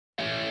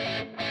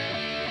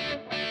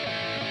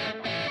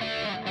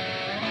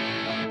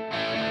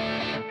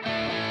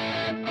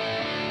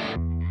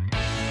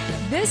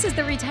This is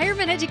the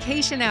Retirement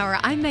Education Hour.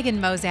 I'm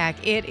Megan Mozak.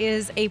 It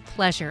is a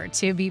pleasure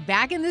to be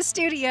back in the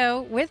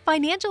studio with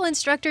financial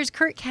instructors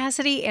Kirk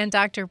Cassidy and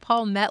Dr.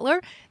 Paul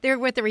Mettler. They're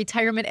with the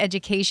Retirement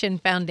Education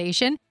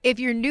Foundation. If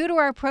you're new to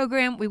our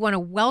program, we want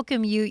to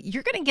welcome you.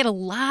 You're going to get a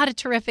lot of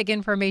terrific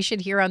information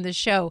here on the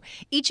show.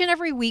 Each and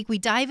every week, we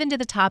dive into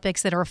the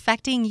topics that are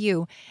affecting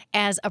you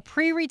as a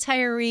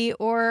pre-retiree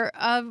or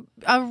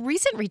a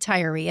recent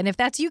retiree. And if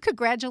that's you,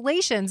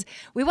 congratulations.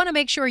 We want to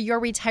make sure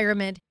your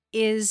retirement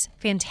is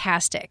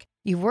fantastic.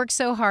 You've worked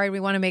so hard. We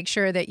want to make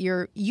sure that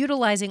you're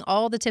utilizing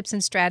all the tips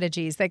and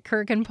strategies that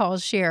Kirk and Paul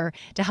share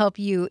to help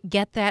you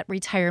get that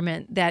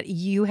retirement that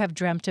you have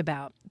dreamt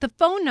about. The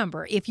phone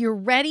number, if you're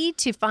ready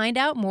to find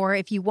out more,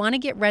 if you want to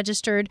get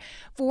registered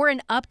for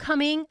an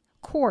upcoming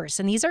course,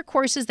 and these are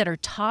courses that are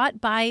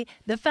taught by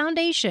the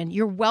foundation,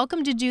 you're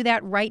welcome to do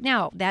that right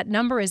now. That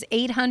number is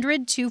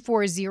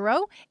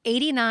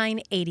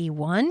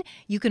 800-240-8981.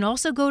 You can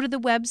also go to the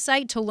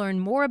website to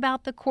learn more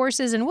about the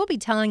courses, and we'll be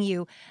telling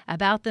you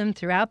about them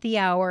throughout the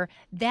hour.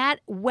 That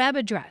web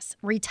address,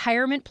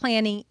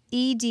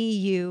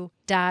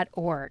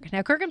 retirementplanningedu.org.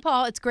 Now, Kirk and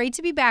Paul, it's great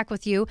to be back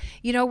with you.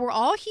 You know, we're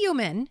all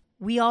human.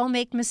 We all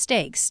make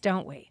mistakes,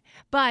 don't we?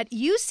 But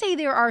you say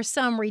there are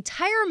some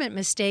retirement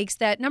mistakes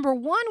that, number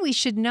one, we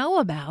should know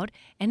about,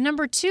 and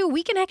number two,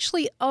 we can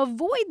actually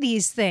avoid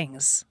these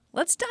things.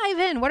 Let's dive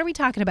in. What are we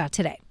talking about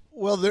today?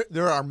 Well,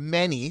 there are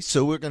many,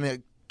 so we're going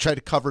to try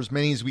to cover as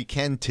many as we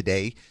can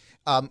today.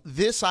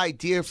 This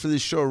idea for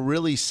this show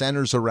really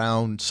centers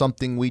around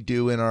something we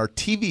do in our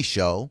TV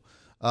show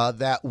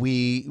that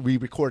we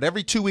record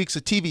every 2 weeks,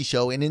 a TV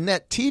show, and in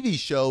that TV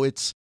show,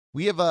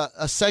 we have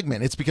a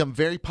segment. It's become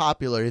very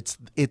popular.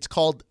 It's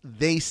called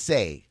They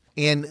Say.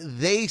 And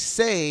They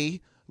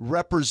Say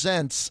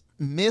represents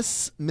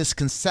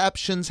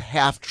misconceptions,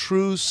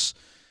 half-truths,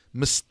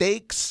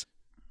 mistakes,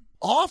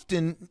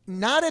 often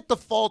not at the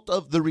fault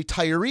of the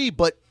retiree,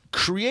 but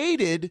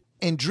created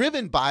and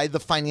driven by the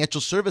financial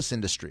service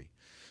industry.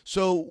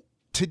 So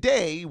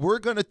today, we're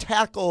going to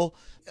tackle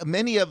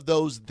many of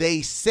those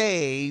They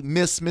Say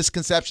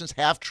misconceptions,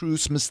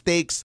 half-truths,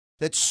 mistakes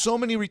that so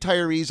many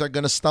retirees are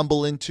going to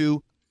stumble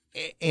into.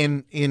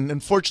 And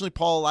unfortunately,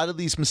 Paul, a lot of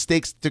these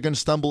mistakes they're going to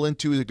stumble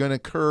into are going to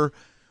occur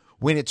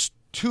when it's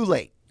too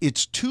late.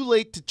 It's too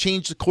late to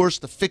change the course,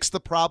 to fix the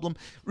problem.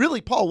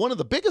 Really, Paul, one of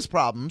the biggest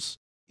problems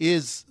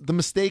is the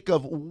mistake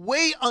of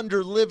way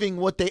under living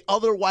what they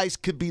otherwise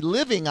could be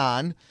living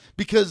on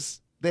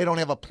because they don't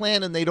have a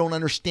plan and they don't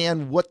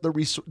understand what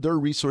their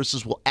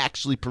resources will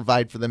actually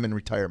provide for them in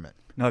retirement.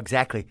 No,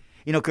 exactly.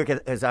 You know, Kirk,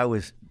 as I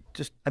was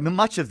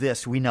much of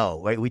this we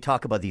know, right? We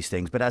talk about these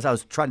things, but as I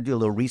was trying to do a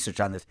little research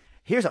on this,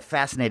 here's a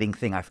fascinating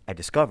thing I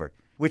discovered,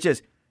 which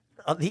is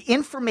the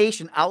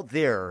information out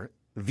there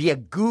via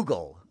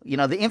Google. You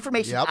know, the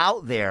information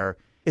out there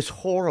is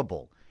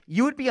horrible.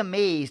 You would be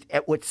amazed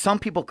at what some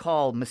people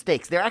call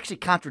mistakes. They're actually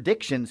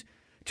contradictions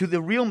to the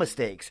real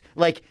mistakes.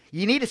 Like,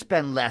 you need to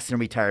spend less in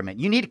retirement.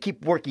 You need to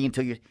keep working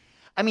until you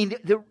 – I mean,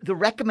 the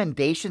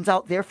recommendations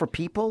out there for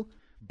people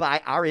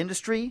by our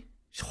industry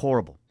is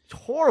horrible. It's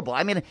horrible.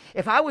 I mean,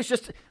 if I was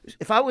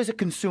a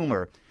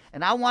consumer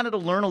and I wanted to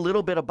learn a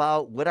little bit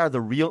about what are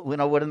the real, what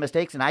are the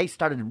mistakes, and I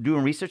started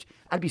doing research,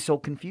 I'd be so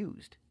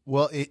confused.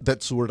 Well,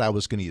 that's the word I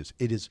was going to use.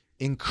 It is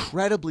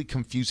incredibly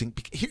confusing.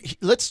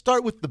 Let's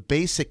start with the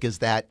basic is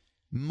that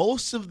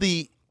most of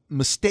the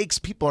mistakes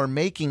people are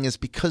making is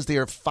because they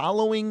are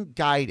following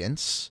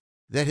guidance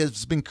that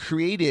has been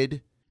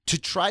created to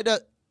try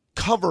to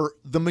cover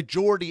the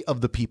majority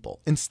of the people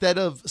instead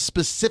of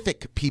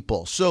specific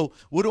people. So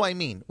what do I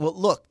mean? Well,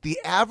 look, the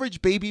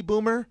average baby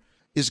boomer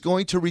is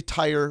going to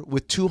retire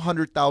with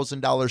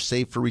 $200,000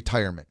 saved for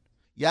retirement.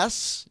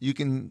 Yes, you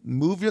can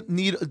move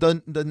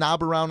the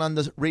knob around on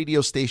the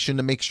radio station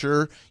to make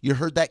sure you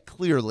heard that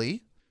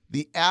clearly.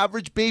 The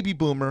average baby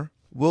boomer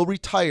will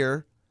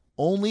retire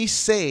only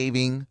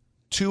saving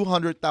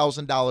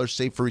 $200,000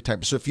 saved for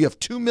retirement. So if you have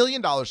 $2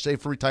 million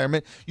saved for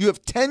retirement, you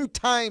have 10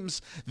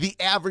 times the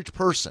average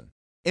person.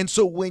 And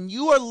so when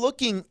you are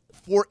looking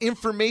for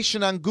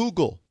information on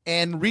Google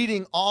and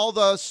reading all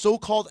the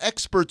so-called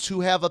experts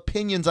who have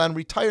opinions on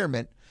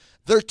retirement,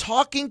 they're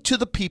talking to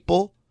the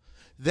people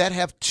that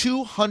have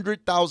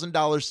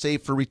 $200,000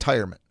 saved for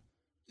retirement.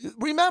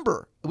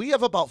 Remember, we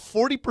have about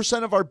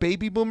 40% of our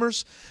baby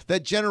boomers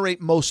that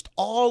generate most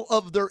all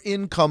of their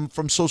income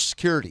from Social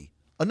Security.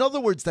 In other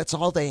words, that's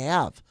all they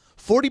have.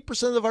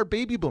 40% of our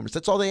baby boomers,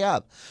 that's all they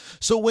have.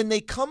 So when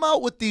they come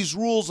out with these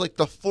rules like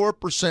the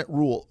 4%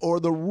 rule or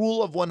the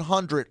rule of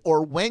 100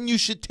 or when you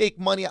should take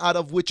money out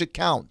of which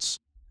accounts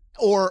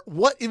or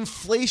what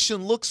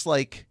inflation looks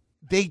like,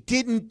 they're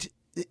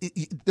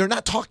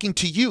not talking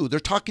to you. They're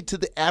talking to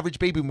the average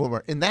baby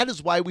boomer. And that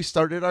is why we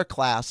started our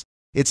class.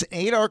 It's an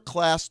 8-hour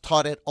class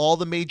taught at all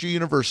the major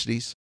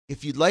universities.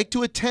 If you'd like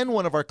to attend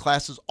one of our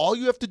classes, all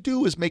you have to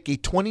do is make a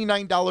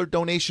 $29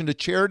 donation to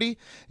charity,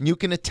 and you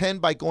can attend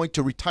by going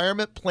to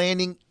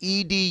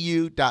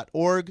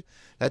retirementplanningedu.org.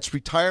 That's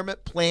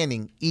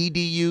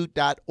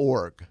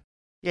retirementplanningedu.org.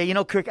 Yeah, you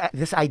know, Kirk,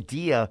 this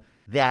idea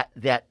that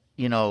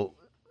you know,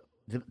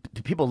 the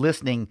people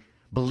listening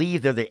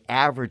believe they're the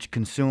average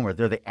consumer.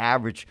 They're the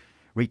average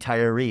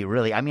retiree,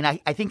 really. I mean,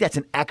 I think that's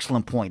an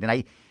excellent point. And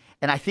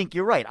I think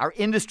you're right. Our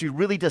industry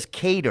really does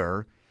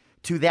cater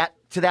to that,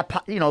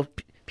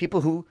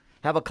 people who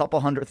have a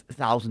couple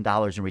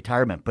 $100,000 in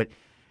retirement. But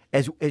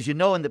as you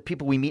know, and the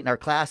people we meet in our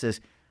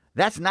classes,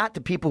 that's not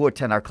the people who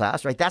attend our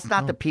class, right? That's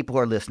not the people who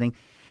are listening,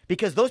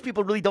 because those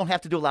people really don't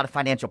have to do a lot of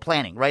financial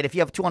planning, right? If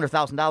you have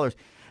 $200,000,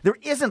 there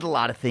isn't a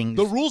lot of things.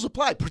 The rules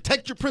apply.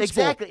 Protect your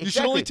principal. Exactly. You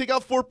should only take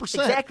out 4%.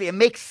 Exactly. It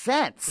makes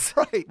sense.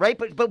 Right.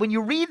 But when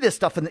you read this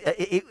stuff,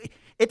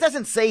 it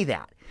doesn't say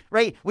that.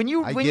 Right. When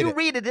you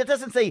read it, it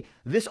doesn't say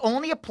this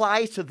only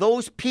applies to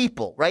those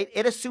people. Right.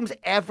 It assumes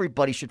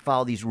everybody should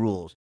follow these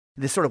rules.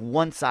 This sort of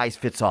one size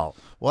fits all.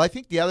 Well, I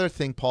think the other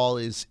thing, Paul,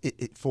 is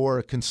for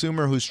a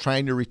consumer who's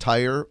trying to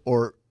retire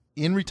or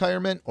in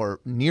retirement or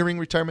nearing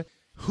retirement,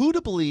 who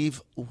to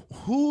believe,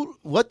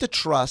 what to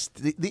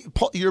trust.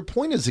 Paul, your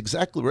point is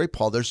exactly right,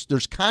 Paul.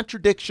 There's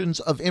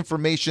contradictions of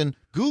information.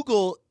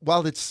 Google,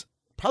 while it's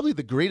probably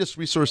the greatest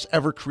resource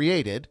ever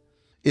created,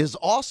 is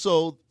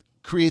also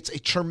creates a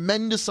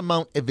tremendous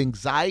amount of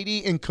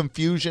anxiety and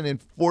confusion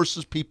and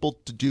forces people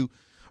to do,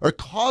 or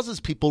causes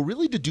people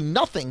really to do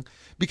nothing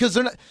because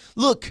they're not.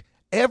 Look,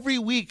 every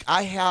week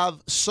I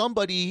have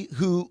somebody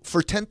who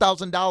for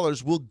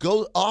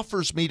 $10,000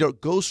 offers me to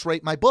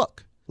ghostwrite my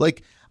book.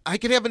 Like, I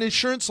could have an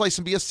insurance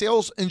license, be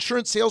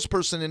insurance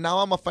salesperson, and now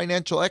I'm a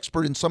financial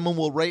expert, and someone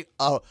will write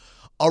a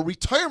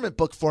retirement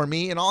book for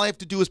me, and all I have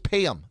to do is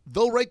pay them.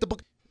 They'll write the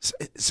book.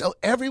 So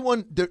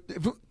everyone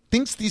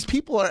thinks these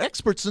people are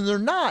experts, and they're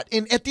not.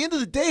 And at the end of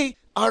the day,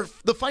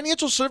 the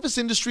financial service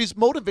industry is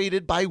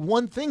motivated by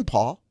one thing,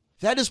 Paul.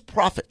 That is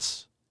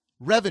profits,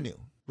 revenue,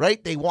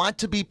 right? They want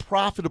to be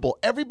profitable.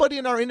 Everybody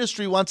in our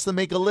industry wants to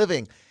make a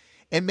living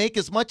and make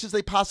as much as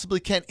they possibly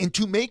can. And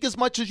to make as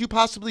much as you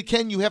possibly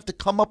can, you have to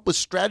come up with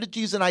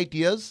strategies and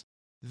ideas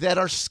that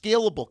are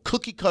scalable,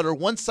 cookie cutter,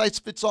 one size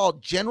fits all,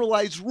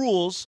 generalized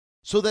rules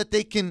so that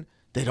they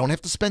don't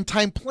have to spend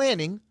time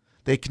planning.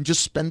 They can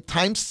just spend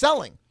time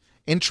selling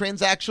and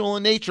transactional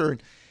in nature.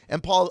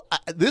 And Paul,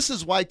 this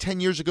is why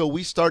 10 years ago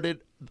we started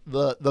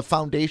the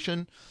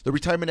foundation, the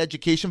Retirement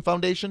Education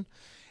Foundation,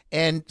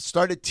 and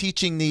started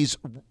teaching these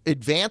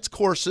advanced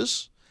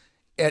courses.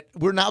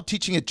 We're now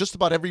teaching at just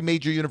about every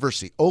major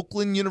university: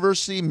 Oakland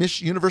University,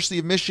 University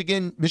of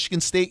Michigan,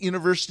 Michigan State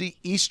University,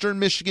 Eastern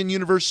Michigan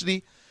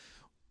University.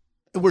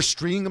 We're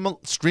streaming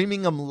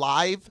them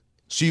live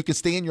so you can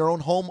stay in your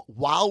own home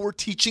while we're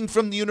teaching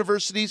from the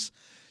universities.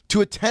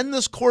 To attend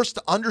this course,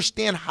 to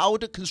understand how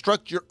to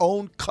construct your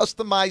own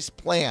customized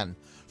plan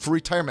for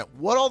retirement,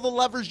 what all the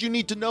levers you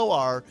need to know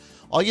are,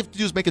 all you have to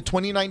do is make a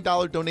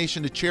 $29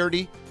 donation to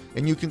charity,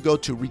 and you can go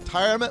to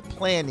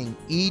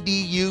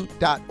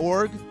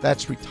retirementplanningedu.org.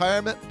 That's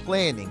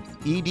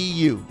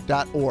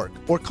retirementplanningedu.org.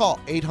 Or call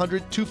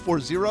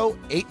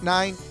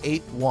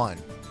 800-240-8981.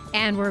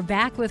 And we're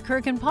back with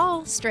Kirk and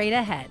Paul straight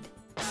ahead.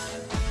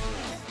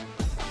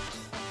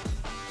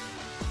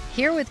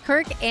 Here with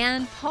Kirk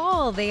and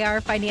Paul. They are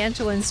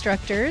financial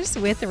instructors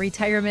with the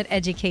Retirement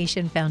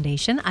Education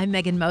Foundation. I'm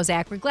Megan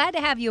Mozak. We're glad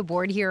to have you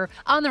aboard here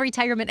on the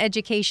Retirement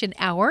Education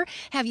Hour.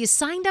 Have you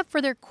signed up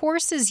for their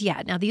courses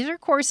yet? Now, these are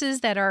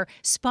courses that are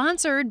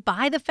sponsored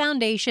by the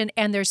foundation,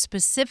 and they're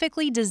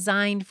specifically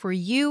designed for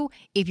you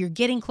if you're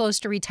getting close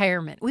to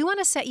retirement. We want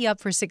to set you up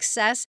for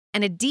success,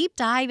 and a deep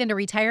dive into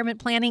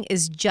retirement planning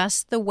is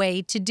just the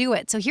way to do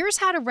it. So here's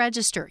how to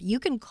register. You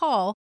can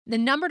call. The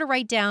number to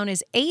write down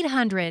is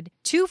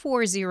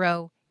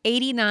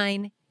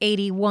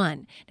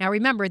 800-240-8981. Now,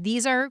 remember,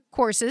 these are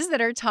courses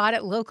that are taught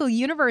at local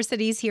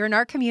universities here in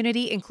our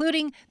community,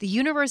 including the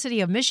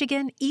University of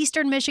Michigan,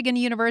 Eastern Michigan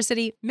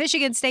University,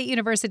 Michigan State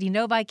University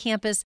Novi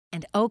campus,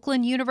 and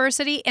Oakland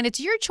University. And it's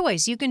your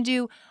choice. You can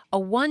do a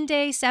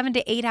one-day, 7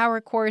 to 8 hour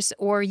course,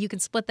 or you can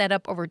split that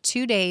up over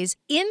 2 days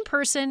in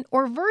person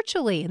or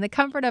virtually in the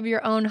comfort of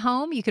your own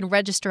home. You can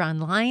register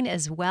online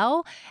as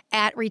well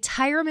at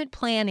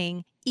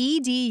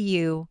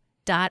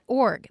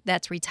retirementplanningedu.org.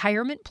 That's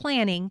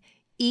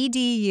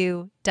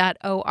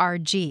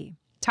retirementplanningedu.org.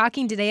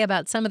 Talking today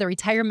about some of the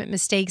retirement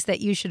mistakes that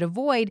you should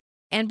avoid.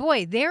 And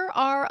boy, there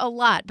are a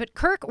lot. But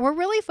Kirk, we're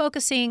really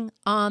focusing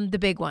on the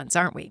big ones,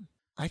 aren't we?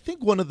 I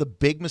think one of the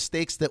big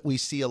mistakes that we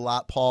see a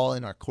lot, Paul,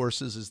 in our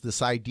courses is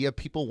this idea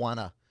people want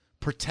to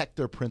protect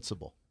their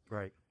principal.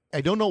 Right.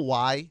 I don't know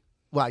why.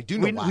 Well, I do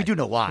know why. We do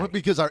know why.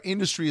 Because our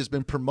industry has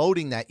been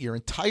promoting that your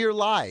entire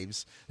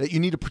lives, that you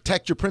need to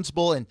protect your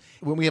principal. And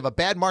when we have a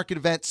bad market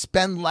event,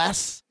 spend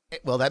less.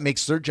 Well, that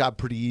makes their job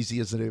pretty easy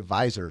as an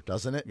advisor,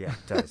 doesn't it? Yeah,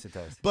 it does. It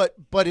does. But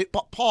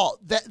Paul,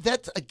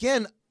 that's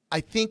again,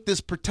 I think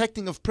this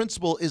protecting of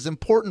principal is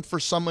important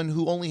for someone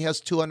who only has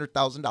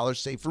 $200,000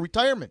 saved for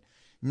retirement.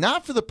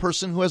 Not for the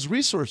person who has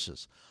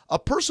resources. A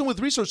person with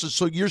resources.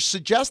 So you're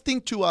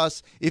suggesting to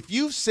us, if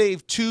you've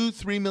saved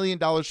 $2-3 million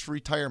for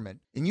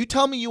retirement, and you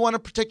tell me you want to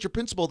protect your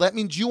principal, that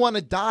means you want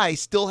to die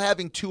still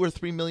having $2 or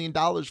 $3 million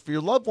for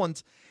your loved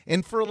ones.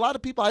 And for a lot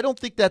of people, I don't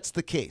think that's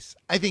the case.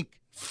 I think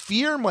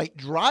fear might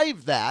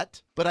drive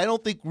that, but I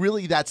don't think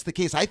really that's the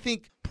case. I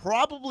think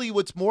probably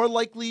what's more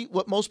likely,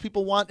 what most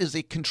people want is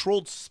a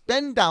controlled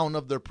spend down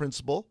of their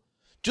principal.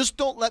 Just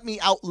don't let me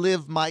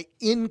outlive my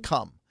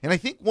income. And I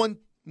think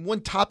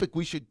one topic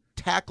we should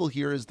tackle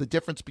here is the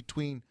difference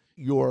between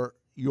your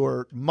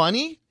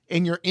money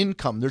and your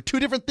income. They're two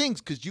different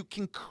things because you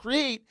can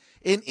create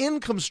an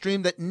income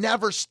stream that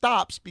never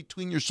stops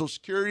between your Social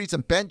Securities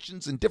and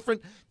pensions and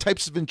different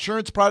types of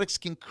insurance products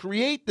can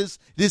create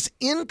this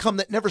income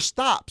that never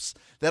stops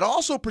that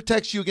also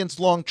protects you against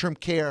long-term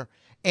care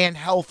and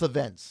health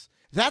events.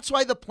 That's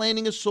why the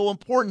planning is so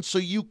important, so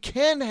you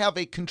can have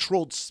a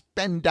controlled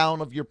spend down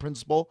of your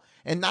principal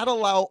and not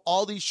allow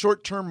all these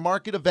short-term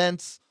market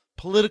events,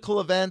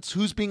 political events,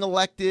 who's being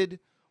elected,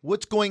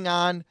 what's going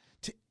on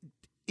to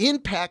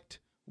impact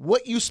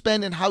what you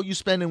spend and how you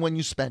spend and when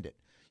you spend it.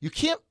 You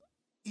can't,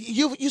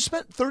 you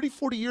spent 30,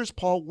 40 years,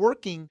 Paul,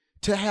 working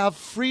to have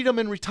freedom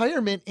in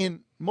retirement,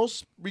 and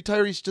most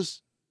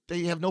retirees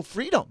they have no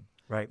freedom.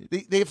 Right.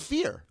 They have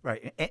fear.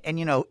 Right. And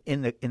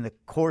in the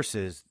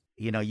courses,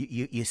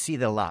 you see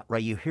that a lot,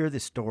 right? You hear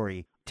this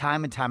story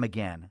time and time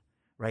again,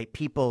 right?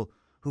 People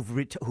who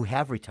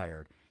have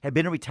retired, have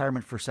been in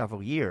retirement for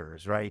several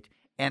years, right?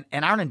 And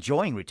aren't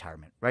enjoying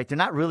retirement, right? They're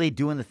not really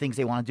doing the things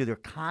they want to do. They're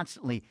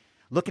constantly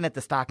looking at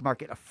the stock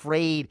market,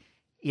 afraid,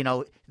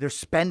 their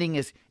spending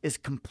is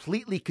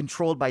completely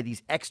controlled by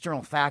these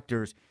external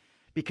factors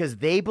because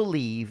they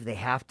believe they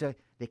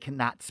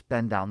cannot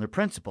spend down their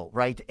principal,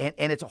 right?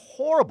 And it's a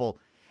horrible,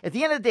 at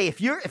the end of the day, if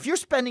you're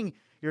spending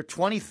your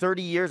 20,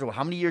 30 years or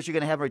how many years you're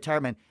going to have in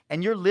retirement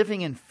and you're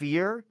living in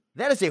fear,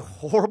 that is a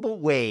horrible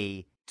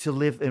way to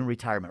live in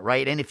retirement,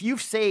 right? And if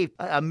you've saved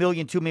 $1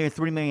 million, $2 million,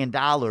 $3 million,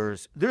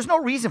 there's no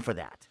reason for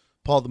that.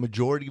 Paul, the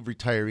majority of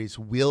retirees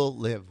will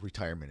live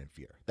retirement in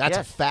fear. That's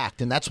a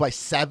fact. And that's why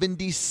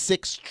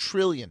 76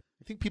 trillion,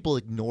 I think people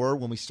ignore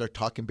when we start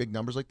talking big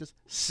numbers like this,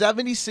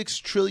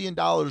 $76 trillion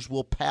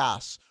will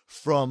pass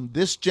from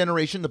this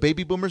generation, the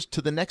baby boomers,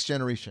 to the next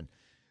generation.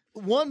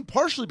 One,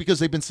 partially because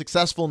they've been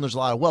successful and there's a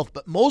lot of wealth.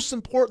 But most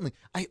importantly,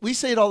 we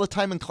say it all the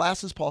time in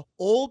classes, Paul,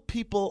 old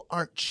people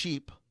aren't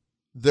cheap.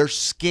 They're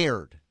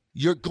scared.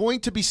 You're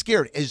going to be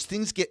scared. As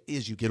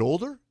you get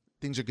older,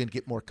 things are going to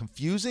get more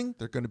confusing.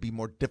 They're going to be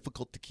more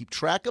difficult to keep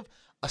track of,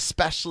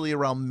 especially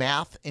around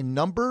math and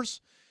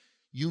numbers.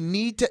 You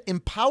need to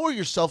empower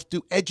yourself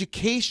through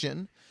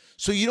education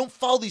so you don't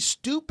follow these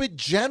stupid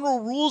general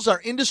rules our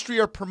industry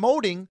are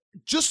promoting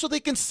just so they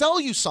can sell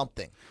you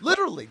something.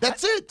 Literally,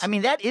 that's it. I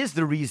mean, that is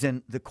the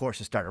reason the course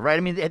has started, right? I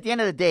mean, at the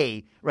end of the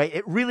day, right,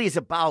 it really is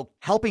about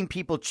helping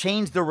people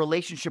change their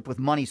relationship with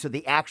money so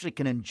they actually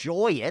can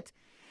enjoy it.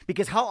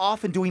 Because how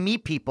often do we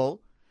meet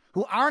people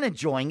who aren't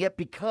enjoying it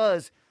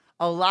because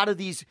a lot of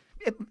these,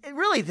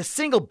 really the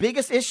single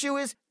biggest issue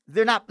is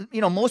they're not,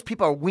 most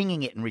people are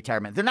winging it in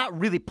retirement. They're not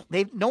really,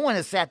 no one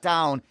has sat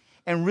down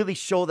and really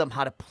show them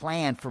how to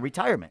plan for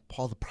retirement.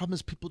 Paul, the problem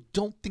is people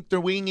don't think they're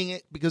winging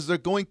it because they're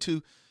going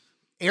to,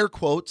 air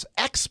quotes,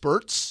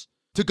 experts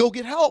to go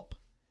get help.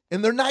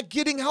 And they're not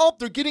getting help.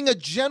 They're getting a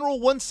general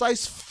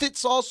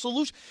one-size-fits-all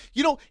solution.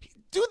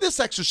 Do this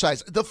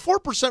exercise. The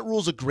 4% rule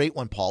is a great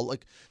one, Paul.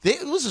 It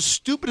was the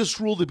stupidest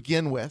rule to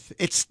begin with.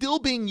 It's still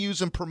being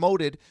used and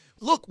promoted.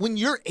 Look, when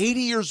you're 80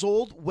 years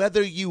old,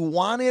 whether you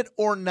want it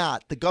or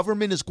not, the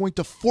government is going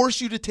to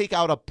force you to take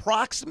out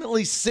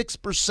approximately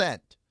 6%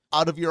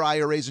 out of your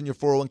IRAs and your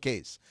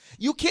 401ks.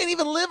 You can't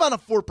even live on a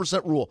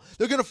 4% rule.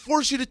 They're going to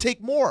force you to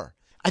take more.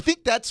 I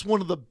think that's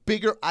one of the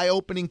bigger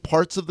eye-opening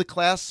parts of the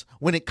class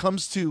when it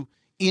comes to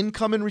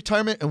income in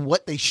retirement and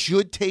what they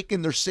should take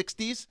in their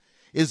 60s.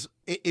 Is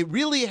it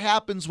really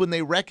happens when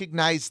they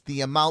recognize the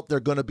amount they're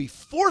going to be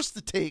forced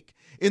to take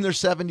in their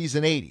 70s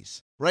and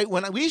 80s, right?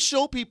 When we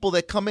show people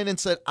that come in and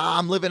said,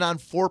 I'm living on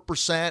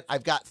 4%,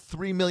 I've got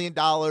 $3 million,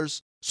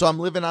 so I'm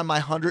living on my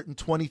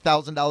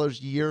 $120,000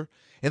 a year.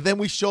 And then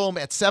we show them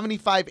at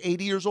 75,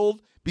 80 years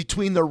old,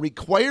 between their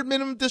required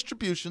minimum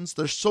distributions,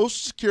 their Social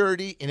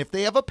Security, and if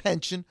they have a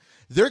pension,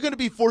 they're going to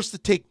be forced to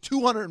take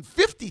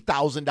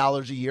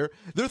 $250,000 a year.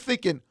 They're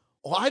thinking,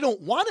 I don't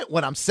want it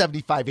when I'm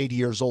 75, 80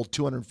 years old,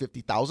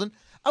 $250,000.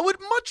 I would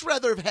much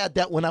rather have had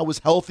that when I was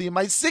healthy in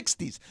my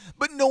 60s.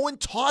 But no one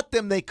taught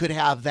them they could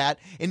have that,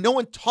 and no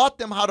one taught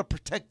them how to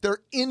protect their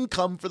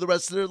income for the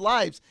rest of their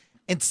lives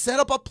and set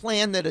up a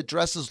plan that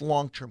addresses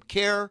long-term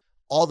care,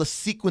 all the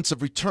sequence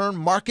of return,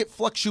 market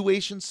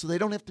fluctuations, so they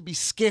don't have to be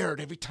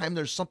scared every time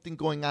there's something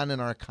going on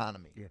in our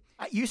economy. Yeah.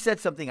 You said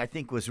something I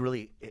think was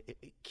really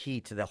key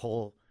to the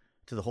whole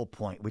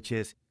point, which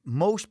is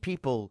most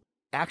people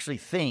actually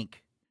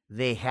think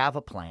they have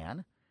a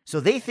plan. So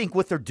they think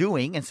what they're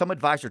doing, and some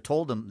advisor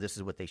told them this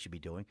is what they should be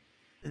doing.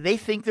 They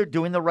think they're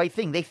doing the right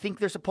thing. They think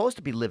they're supposed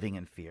to be living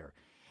in fear.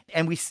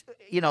 And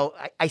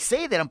I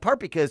say that in part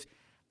because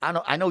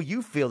I know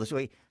you feel this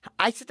way.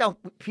 I sit down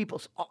with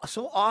people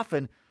so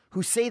often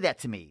who say that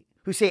to me,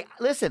 who say,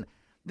 listen,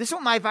 this is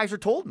what my advisor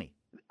told me.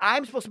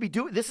 I'm supposed to be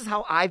doing, this is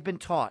how I've been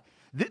taught.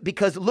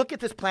 Because look at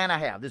this plan I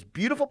have, this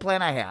beautiful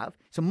plan I have.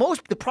 So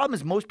the problem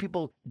is most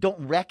people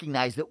don't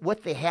recognize that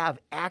what they have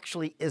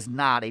actually is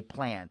not a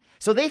plan.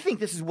 So they think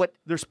this is what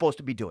they're supposed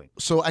to be doing.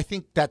 So I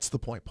think that's the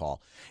point,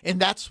 Paul. And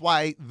that's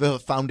why the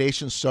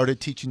foundation started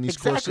teaching these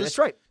courses. That's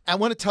right. I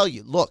want to tell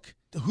you, look,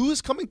 who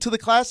is coming to the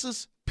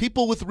classes?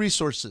 People with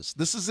resources.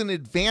 This is an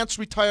advanced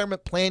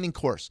retirement planning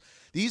course.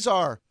 These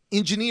are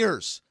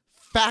engineers,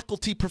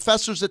 faculty,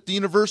 professors at the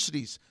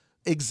universities,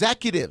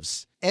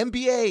 executives,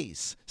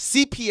 MBAs,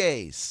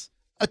 CPAs,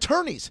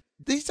 attorneys.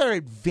 These are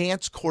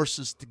advanced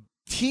courses to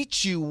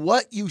teach you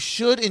what you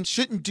should and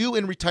shouldn't do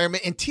in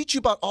retirement and teach you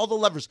about all the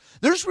levers.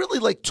 There's really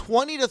like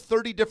 20 to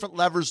 30 different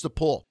levers to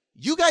pull.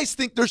 You guys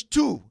think there's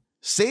two,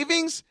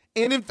 savings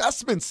and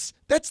investments.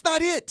 That's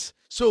not it.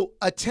 So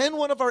attend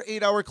one of our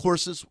 8-hour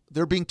courses.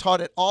 They're being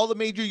taught at all the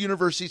major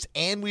universities,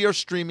 and we are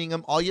streaming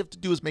them. All you have to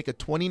do is make a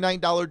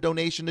 $29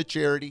 donation to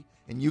charity,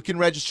 and you can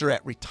register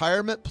at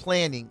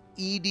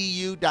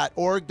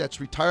retirementplanningedu.org. That's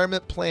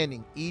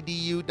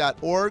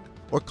retirementplanningedu.org,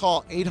 or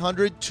call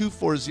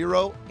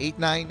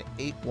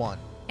 800-240-8981.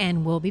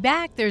 And we'll be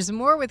back. There's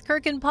more with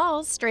Kirk and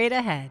Paul straight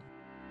ahead.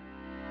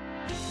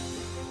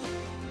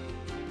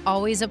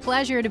 Always a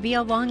pleasure to be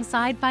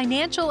alongside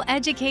financial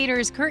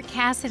educators Kirk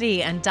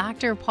Cassidy and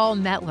Dr. Paul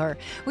Mettler.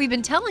 We've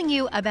been telling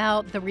you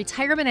about the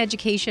Retirement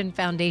Education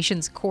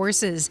Foundation's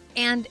courses.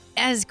 And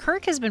as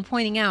Kirk has been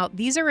pointing out,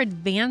 these are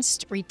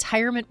advanced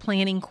retirement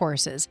planning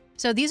courses.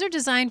 So these are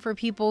designed for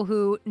people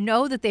who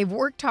know that they've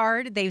worked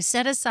hard, they've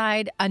set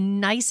aside a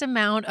nice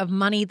amount of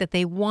money that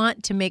they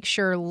want to make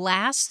sure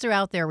lasts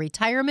throughout their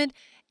retirement,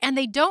 and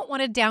they don't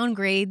want to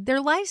downgrade their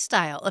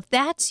lifestyle. If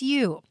that's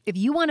you, if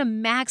you want to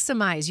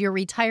maximize your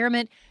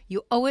retirement,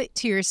 you owe it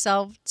to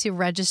yourself to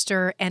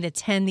register and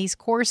attend these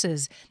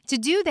courses. To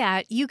do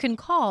that, you can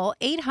call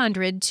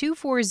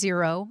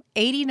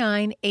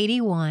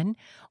 800-240-8981,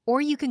 or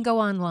you can go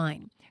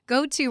online.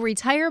 Go to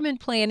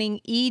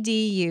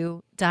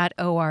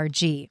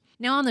retirementplanningedu.org.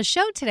 Now, on the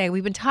show today,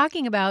 we've been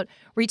talking about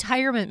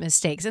retirement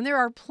mistakes, and there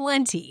are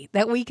plenty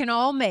that we can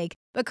all make.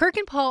 But Kirk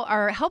and Paul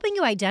are helping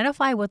you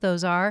identify what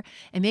those are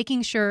and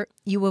making sure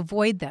you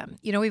avoid them.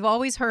 You know, we've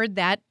always heard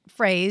that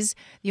phrase,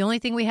 the only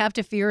thing we have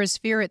to fear is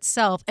fear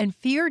itself. And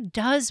fear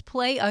does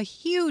play a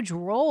huge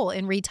role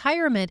in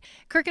retirement.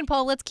 Kirk and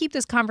Paul, let's keep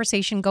this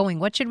conversation going.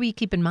 What should we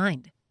keep in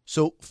mind?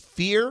 So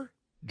fear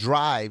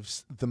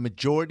drives the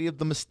majority of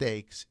the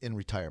mistakes in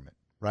retirement,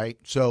 right?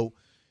 So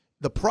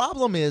the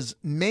problem is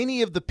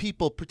many of the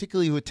people,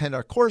 particularly who attend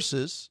our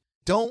courses,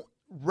 don't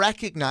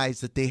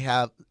recognize that they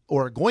have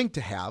or are going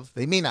to have,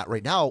 they may not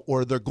right now,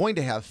 or they're going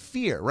to have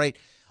fear, right?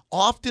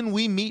 Often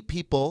we meet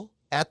people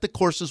at the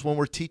courses when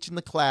we're teaching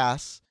the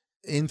class,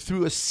 and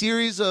through a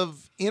series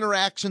of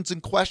interactions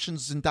and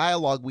questions and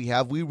dialogue we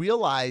have, we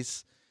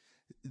realize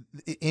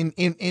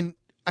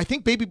I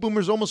think baby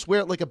boomers almost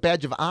wear it like a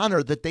badge of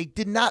honor that they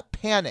did not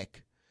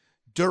panic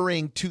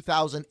during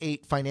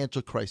 2008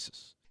 financial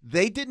crisis.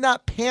 They did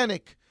not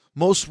panic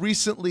most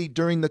recently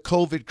during the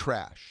COVID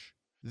crash.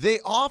 They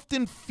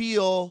often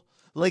feel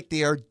like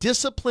they are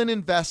disciplined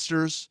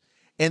investors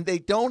and they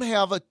don't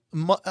have a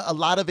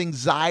lot of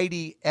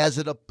anxiety as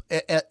it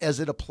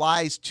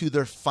applies to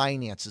their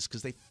finances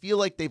because they feel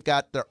like they've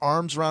got their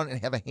arms around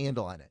and have a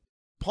handle on it.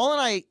 Paul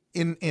and I,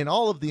 and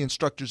all of the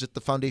instructors at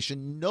the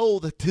foundation, know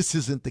that this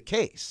isn't the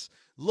case.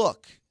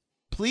 Look,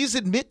 please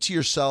admit to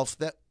yourself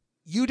that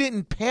you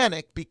didn't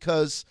panic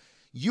because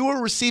you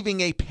were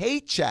receiving a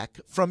paycheck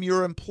from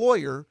your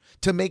employer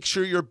to make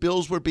sure your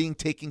bills were being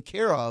taken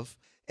care of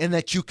and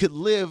that you could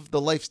live the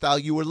lifestyle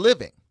you were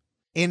living.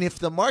 And if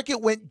the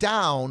market went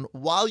down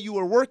while you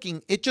were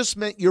working, it just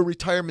meant your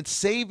retirement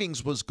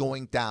savings was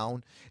going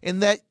down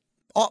and that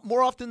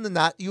more often than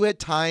not, you had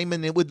time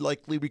and it would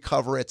likely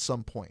recover at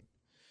some point.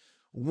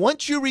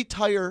 Once you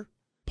retire,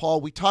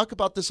 Paul, we talk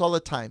about this all the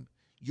time,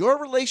 your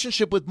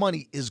relationship with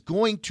money is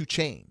going to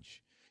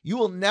change. You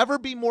will never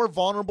be more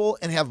vulnerable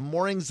and have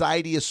more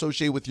anxiety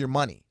associated with your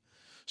money.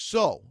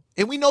 So,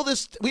 and we know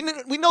this, we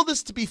know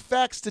this to be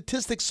fact.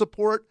 Statistics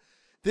support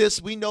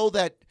this. We know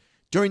that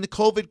during the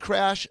COVID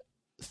crash,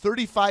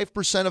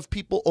 35% of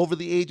people over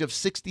the age of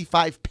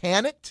 65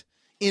 panicked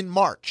in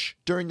March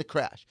during the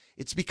crash.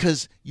 It's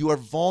because you are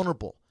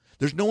vulnerable.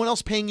 There's no one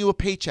else paying you a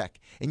paycheck,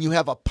 and you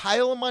have a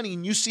pile of money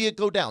and you see it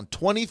go down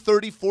 20,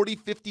 30, 40,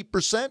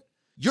 50%.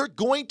 You're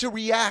going to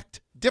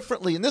react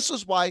differently. And this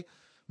is why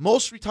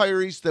most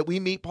retirees that we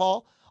meet,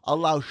 Paul,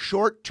 allow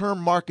short-term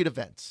market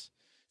events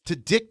to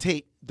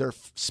dictate their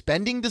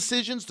spending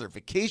decisions, their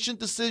vacation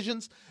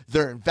decisions,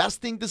 their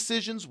investing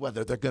decisions,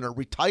 whether they're going to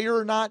retire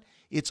or not.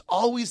 It's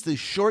always the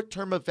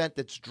short-term event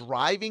that's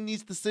driving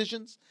these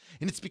decisions.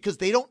 And it's because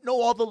they don't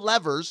know all the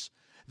levers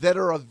that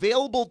are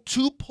available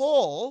to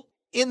pull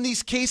in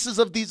these cases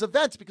of these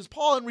events. Because,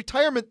 Paul, in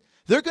retirement,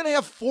 they're going to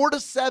have 4 to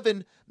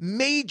 7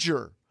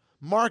 major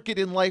market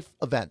and life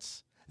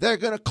events that are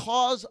going to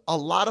cause a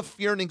lot of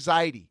fear and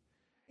anxiety.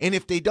 And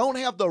if they don't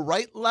have the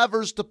right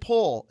levers to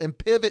pull and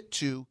pivot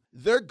to,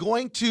 they're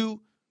going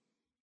to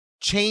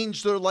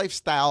change their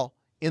lifestyle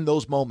in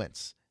those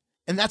moments.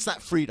 And that's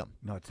not freedom.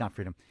 No, it's not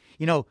freedom.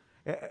 You know,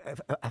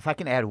 if I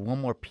can add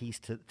one more piece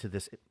to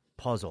this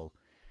puzzle,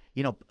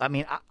 I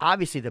mean,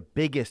 obviously the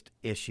biggest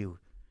issue,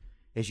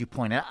 as you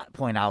point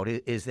out,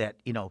 is that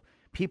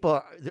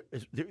people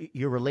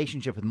your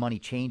relationship with money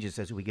changes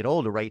as we get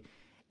older, right?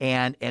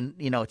 And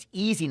it's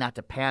easy not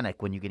to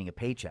panic when you're getting a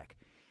paycheck.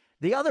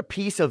 The other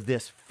piece of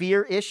this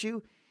fear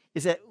issue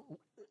is that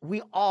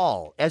we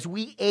all, as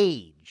we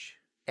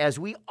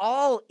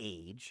all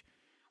age,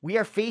 we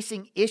are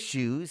facing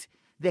issues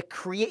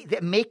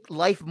that make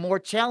life more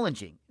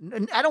challenging.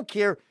 I don't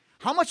care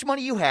how much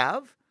money you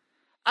have.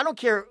 I don't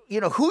care,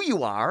 who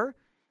you are.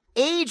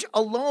 Age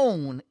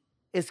alone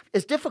is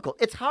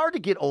difficult. It's hard to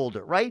get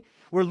older, right?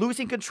 We're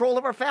losing control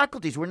of our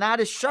faculties. We're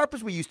not as sharp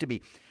as we used to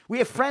be. We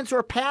have friends who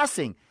are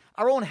passing.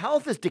 Our own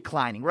health is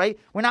declining, right?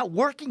 We're not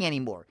working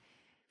anymore.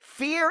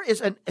 Fear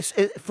is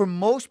for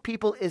most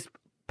people is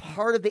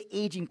part of the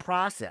aging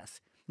process,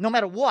 no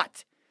matter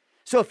what.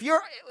 So if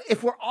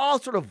we're all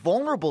sort of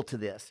vulnerable to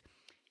this,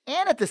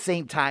 and at the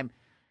same time,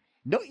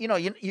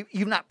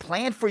 you've not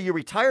planned for your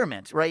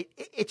retirement, right?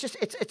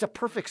 It's a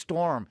perfect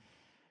storm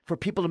for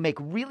people to make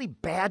really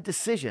bad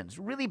decisions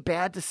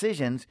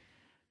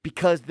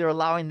because they're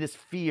allowing this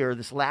fear,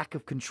 this lack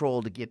of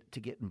control to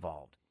get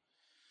involved.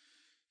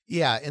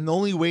 Yeah, and the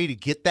only way to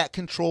get that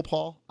control,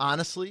 Paul,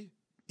 honestly,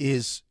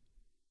 is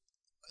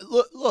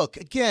look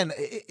again.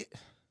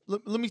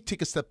 Let me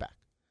take a step back.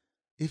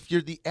 If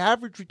you're the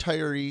average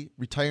retiree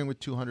retiring with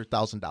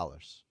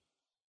 $200,000,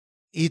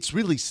 it's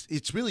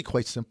really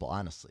quite simple,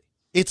 honestly.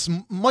 It's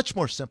much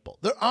more simple.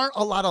 There aren't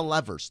a lot of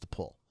levers to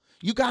pull.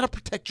 You got to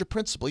protect your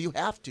principal. You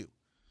have to.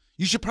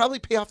 You should probably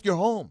pay off your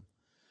home.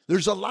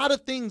 There's a lot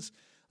of things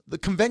the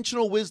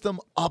conventional wisdom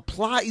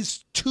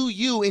applies to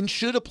you and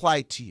should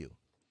apply to you.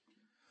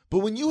 But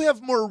when you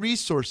have more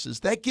resources,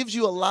 that gives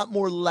you a lot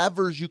more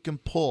levers you can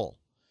pull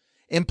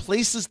and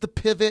places to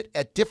pivot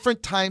at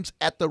different times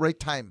at the right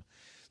time.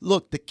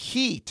 Look, the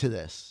key to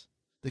this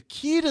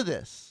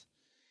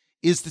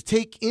is to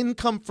take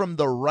income from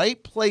the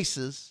right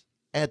places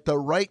at the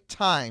right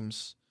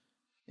times,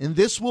 and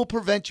this will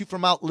prevent you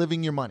from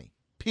outliving your money,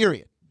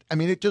 period. I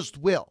mean, it just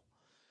will.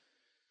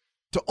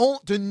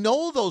 To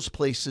know those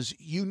places,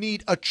 you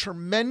need a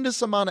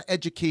tremendous amount of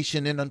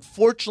education, and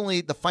unfortunately,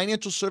 the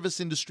financial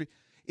service industry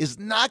is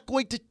not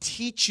going to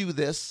teach you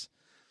this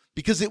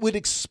because it would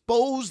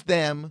expose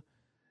them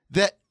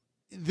that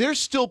they're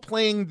still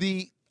playing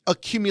the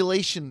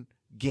accumulation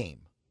game.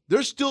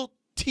 They're still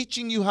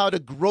teaching you how to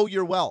grow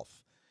your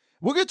wealth.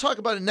 We're going to talk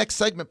about it next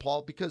segment,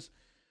 Paul, because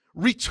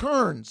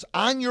returns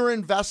on your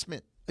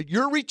investment,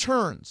 your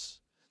returns,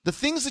 the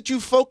things that you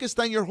focused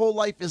on your whole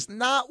life is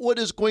not what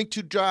is going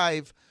to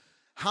drive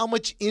how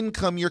much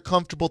income you're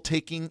comfortable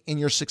taking in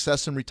your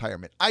success in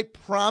retirement. I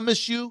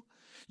promise you,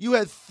 you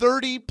had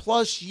 30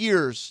 plus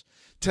years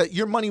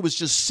your money was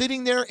just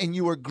sitting there and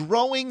you were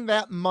growing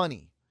that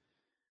money.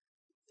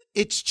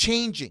 It's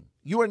changing.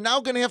 You are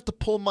now going to have to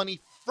pull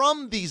money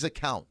from these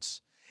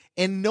accounts.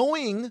 And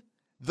knowing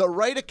the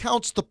right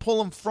accounts to pull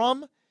them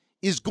from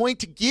is going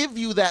to give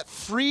you that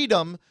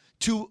freedom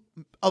to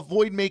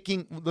avoid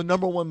making the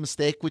number one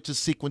mistake, which is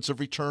sequence of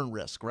return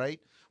risk, right?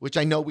 Which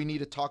I know we need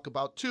to talk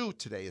about too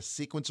today, is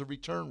sequence of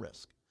return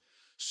risk.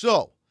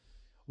 So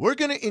we're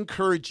going to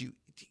encourage you.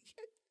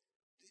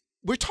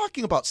 We're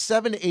talking about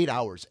 7 to 8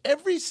 hours.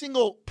 Every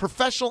single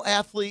professional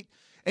athlete,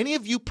 any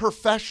of you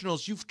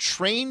professionals, you've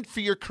trained for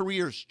your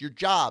careers, your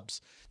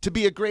jobs. To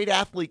be a great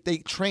athlete, they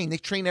train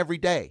every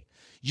day.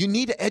 You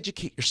need to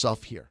educate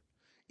yourself here.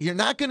 You're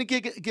not going to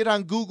get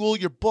on Google,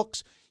 your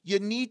books. You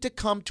need to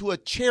come to a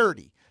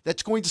charity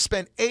that's going to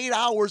spend 8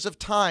 hours of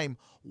time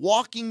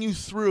walking you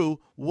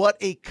through what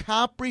a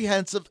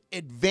comprehensive,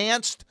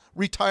 advanced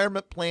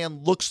retirement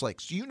plan looks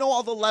like. So you know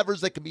all the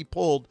levers that can be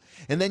pulled,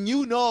 and then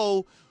you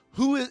know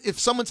if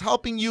someone's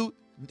helping you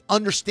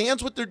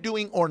understands what they're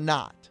doing or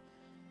not.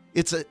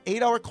 It's an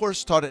 8-hour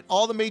course taught at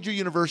all the major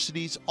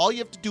universities. All you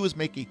have to do is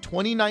make a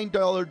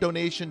 $29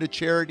 donation to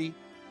charity.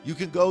 You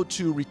can go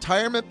to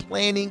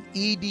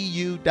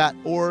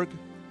retirementplanningedu.org,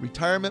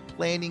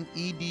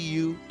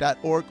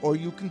 retirementplanningedu.org, or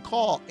you can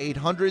call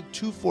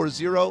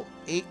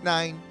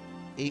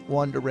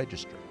 800-240-8981 to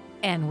register.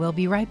 And we'll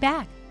be right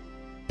back.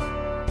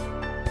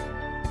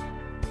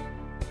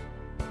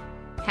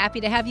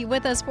 Happy to have you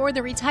with us for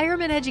the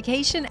Retirement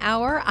Education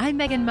Hour. I'm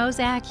Megan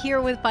Mozak here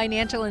with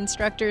financial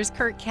instructors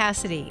Kirk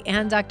Cassidy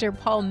and Dr.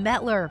 Paul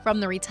Mettler from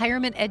the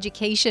Retirement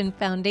Education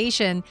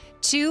Foundation.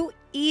 2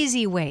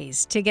 easy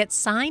ways to get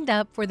signed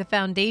up for the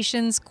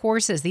Foundation's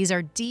courses. These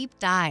are deep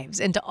dives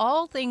into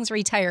all things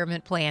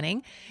retirement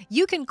planning.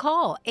 You can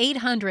call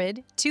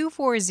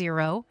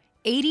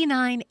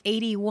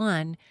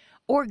 800-240-8981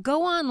 or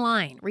go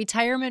online,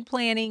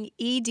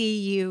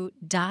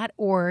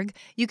 retirementplanningedu.org.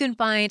 You can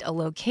find a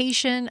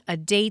location, a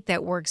date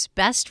that works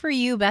best for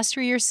you, best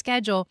for your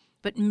schedule,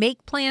 but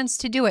make plans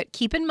to do it.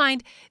 Keep in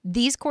mind,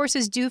 these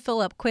courses do fill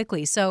up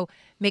quickly, so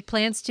make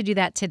plans to do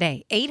that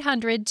today.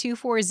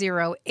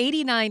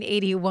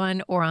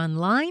 800-240-8981 or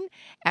online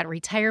at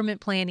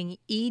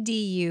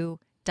retirementplanningedu.org.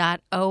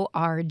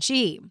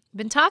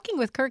 Been talking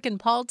with Kirk and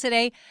Paul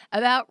today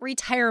about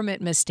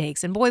retirement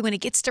mistakes. And boy, when it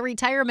gets to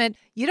retirement,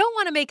 you don't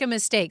want to make a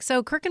mistake.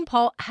 So Kirk and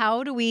Paul,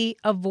 how do we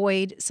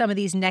avoid some of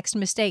these next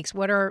mistakes?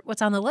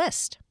 What's on the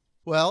list?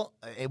 Well,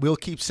 we'll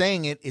keep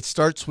saying it. It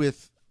starts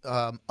with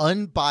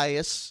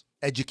unbiased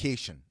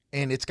education,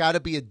 and it's got to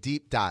be a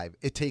deep dive.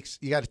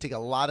 You got to take a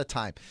lot of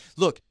time.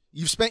 Look,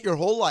 you've spent your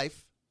whole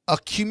life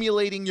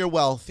accumulating your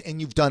wealth, and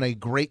you've done a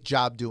great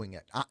job doing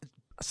it.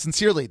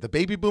 Sincerely, the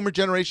baby boomer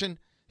generation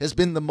has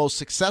been the most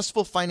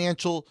successful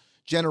financial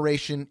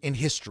generation in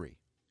history.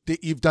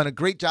 You've done a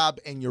great job,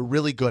 and you're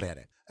really good at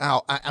it.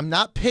 Now, I'm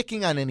not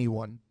picking on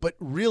anyone, but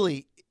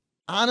really,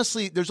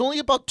 honestly, there's only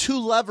about 2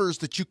 levers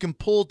that you can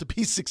pull to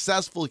be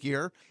successful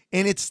here,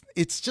 and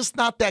it's just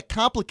not that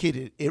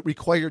complicated. It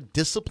required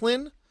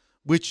discipline,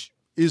 which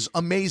is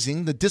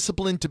amazing, the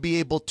discipline to be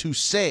able to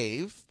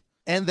save,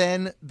 and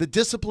then the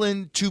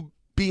discipline to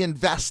be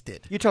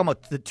invested. You're talking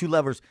about the 2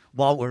 levers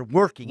while we're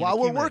working.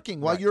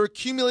 While you're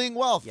accumulating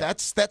wealth. Yeah.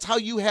 That's how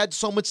you had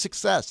so much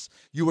success.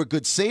 You were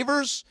good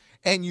savers,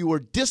 and you were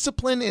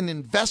disciplined and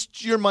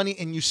invest your money,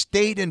 and you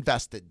stayed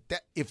invested.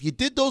 If you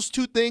did those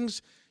 2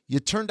 things, you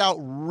turned out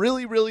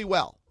really, really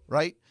well,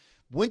 right?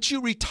 Once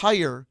you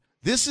retire,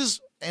 this is,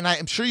 and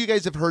I'm sure you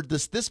guys have heard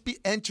this,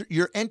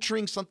 you're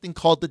entering something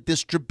called the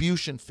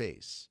distribution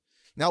phase.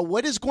 Now,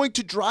 what is going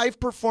to drive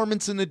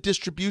performance in the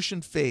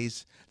distribution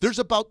phase? There's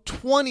about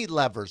 20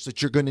 levers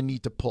that you're going to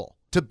need to pull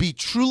to be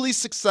truly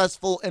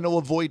successful and to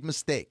avoid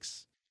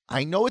mistakes.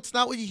 I know it's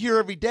not what you hear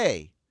every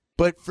day,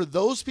 but for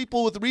those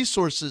people with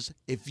resources,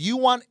 if you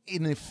want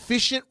an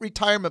efficient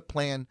retirement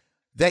plan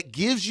that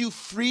gives you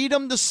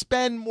freedom to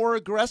spend more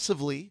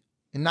aggressively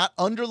and not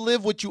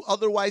underlive what you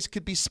otherwise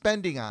could be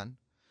spending on,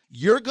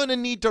 you're going to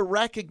need to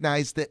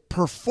recognize that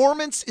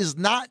performance is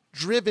not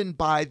driven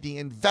by the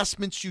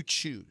investments you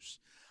choose.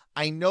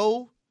 I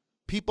know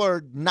people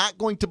are not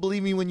going to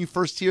believe me when you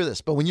first hear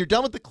this, but when you're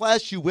done with the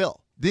class, you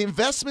will. The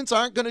investments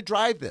aren't going to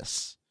drive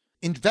this.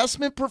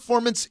 Investment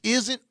performance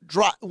isn't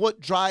what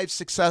drives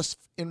success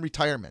in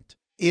retirement.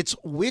 It's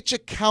which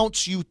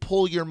accounts you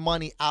pull your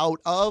money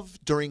out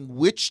of during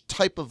which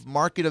type of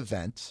market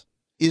event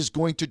is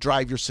going to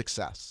drive your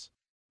success.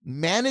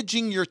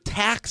 Managing your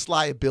tax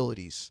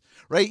liabilities,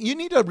 right? You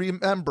need to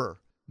remember,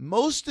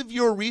 most of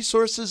your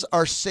resources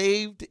are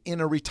saved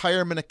in a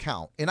retirement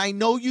account. And I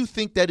know you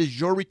think that is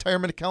your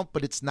retirement account,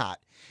 but it's not.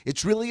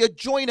 It's really a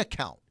joint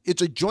account.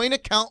 It's a joint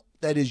account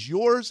that is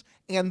yours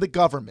and the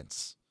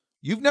government's.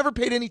 You've never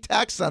paid any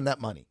tax on that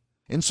money.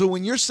 And so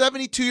when you're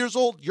 72 years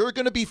old, you're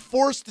going to be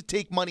forced to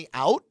take money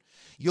out.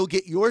 You'll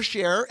get your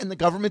share, and the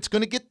government's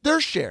going to get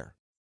their share.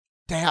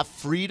 To have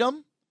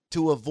freedom,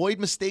 to avoid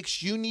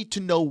mistakes, you need to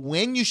know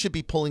when you should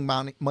be pulling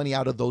money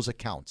out of those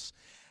accounts.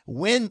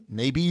 When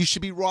maybe you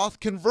should be Roth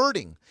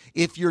converting.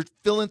 If you're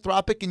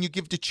philanthropic and you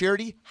give to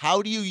charity,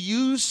 how do you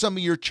use some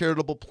of your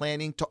charitable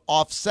planning to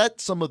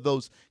offset some of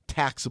those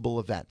taxable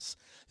events?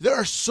 There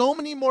are so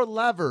many more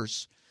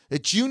levers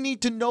that you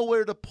need to know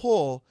where to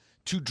pull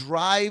to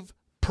drive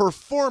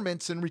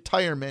performance in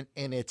retirement,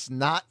 and it's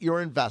not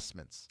your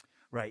investments.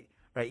 Right.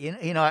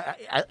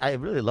 I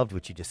really loved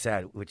what you just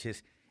said, which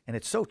is, and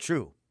it's so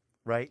true,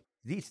 right?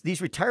 These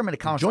retirement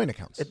accounts, joint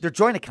accounts, they're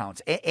joint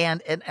accounts,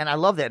 and I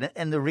love that.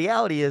 And the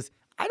reality is,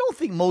 I don't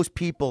think most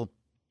people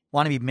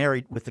want to be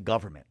married with the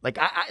government.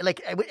 I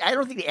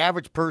don't think the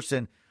average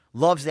person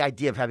loves the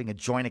idea of having a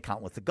joint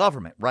account with the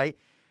government, right?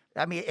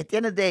 I mean, at the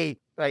end of the day,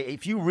 right,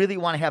 if you really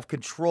want to have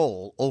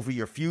control over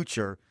your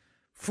future,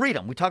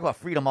 freedom. We talk about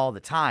freedom all the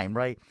time,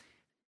 right?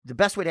 The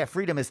best way to have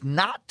freedom is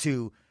not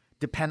to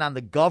depend on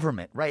the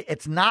government, right?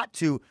 It's not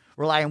to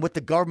rely on what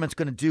the government's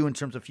going to do in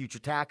terms of future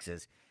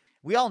taxes.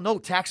 We all know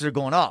taxes are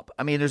going up.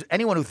 I mean, there's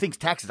anyone who thinks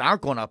taxes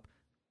aren't going up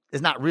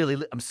is not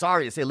really, I'm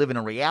sorry to say, living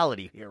in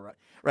reality here,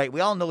 right? We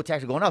all know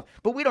taxes are going up,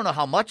 but we don't know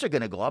how much they're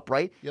going to go up,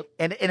 right? Yep.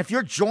 And if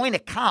your joint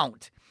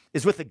account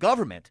is with the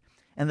government,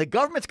 and the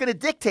government's going to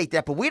dictate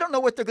that, but we don't know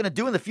what they're going to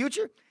do in the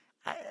future,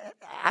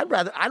 I'd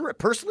rather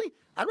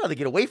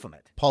get away from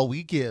it. Paul,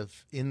 we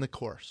give in the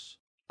course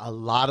a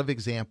lot of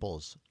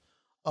examples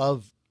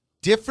of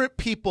different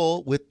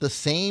people with the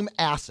same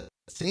asset,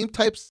 same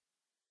types,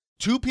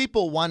 2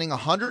 people wanting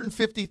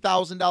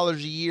 $150,000 a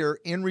year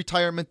in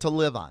retirement to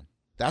live on.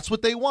 That's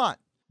what they want.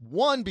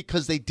 One,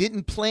 because they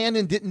didn't plan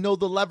and didn't know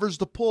the levers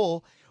to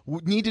pull,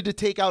 needed to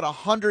take out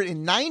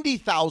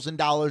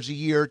 $190,000 a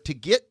year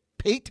to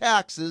pay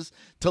taxes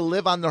to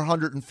live on their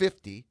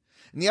 $150,000.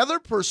 And the other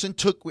person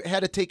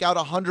had to take out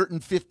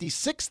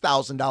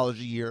 $156,000 a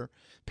year,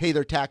 pay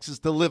their taxes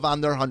to live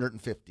on their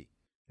 $150,000.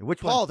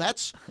 Which one? Paul,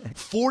 that's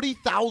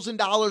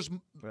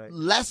 $40,000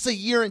 less a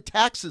year in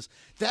taxes.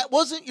 That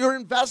wasn't your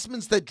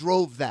investments that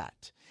drove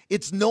that.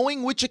 It's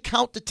knowing which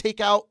account to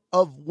take out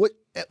of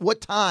at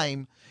what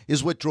time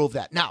is what drove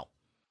that. Now,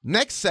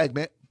 next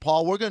segment,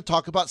 Paul, we're going to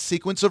talk about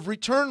sequence of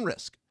return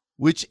risk,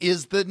 which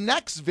is the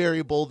next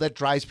variable that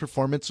drives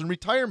performance in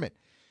retirement.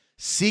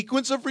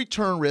 Sequence of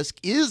return risk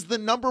is the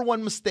number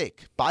one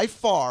mistake by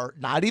far,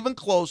 not even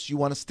close. You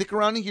want to stick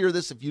around and hear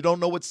this if you don't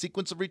know what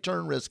sequence of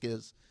return risk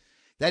is.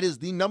 That is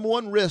the number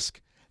one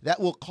risk that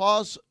will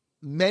cause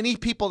many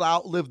people to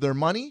outlive their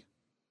money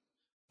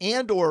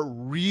and or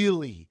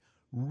really,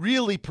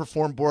 really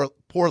perform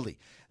poorly.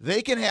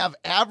 They can have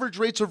average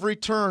rates of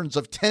returns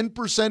of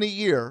 10% a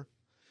year,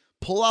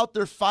 pull out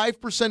their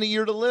 5% a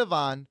year to live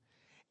on,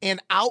 and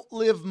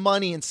outlive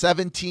money in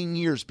 17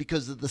 years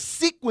because of the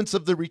sequence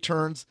of the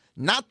returns,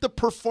 not the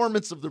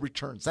performance of the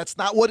returns. That's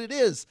not what it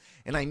is.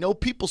 And I know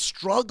people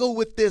struggle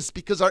with this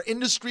because our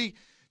industry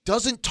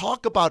doesn't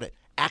talk about it.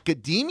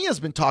 Academia has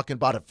been talking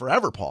about it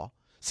forever, Paul.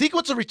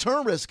 Sequence of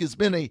return risk has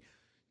been a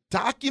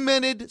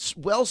documented,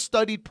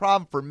 well-studied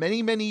problem for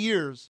many, many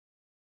years,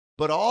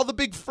 but all the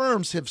big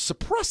firms have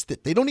suppressed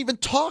it. They don't even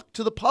talk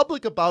to the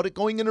public about it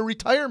going into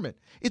retirement.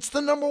 It's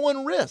the number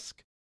one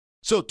risk.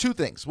 So two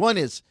things. One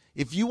is,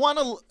 if you want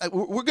to,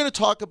 we're going to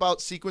talk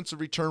about sequence of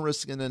return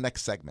risk in the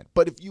next segment,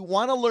 but if you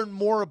want to learn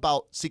more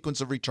about sequence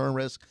of return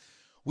risk,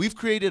 we've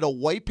created a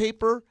white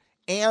paper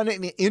and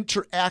an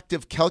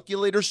interactive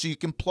calculator so you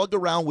can plug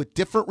around with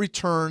different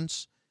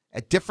returns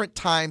at different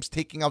times,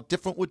 taking out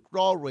different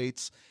withdrawal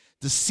rates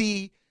to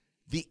see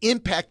the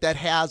impact that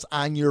has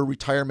on your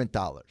retirement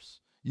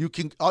dollars.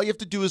 All you have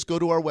to do is go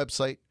to our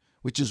website,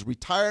 which is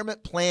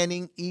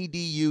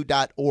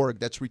retirementplanningedu.org.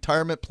 That's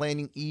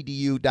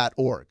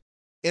retirementplanningedu.org.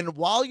 And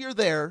while you're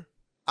there,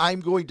 I'm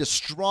going to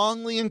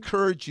strongly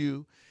encourage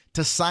you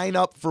to sign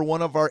up for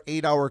one of our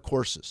 8-hour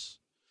courses.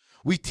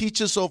 We teach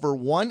this over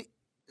one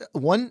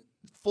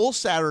full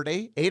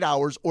Saturday, 8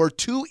 hours, or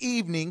 2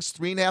 evenings,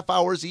 3.5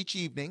 hours each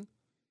evening.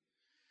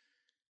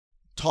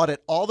 Taught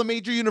at all the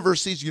major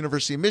universities,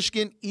 University of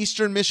Michigan,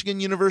 Eastern Michigan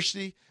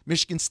University,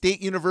 Michigan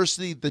State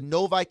University, the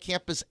Novi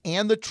campus,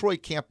 and the Troy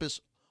campus,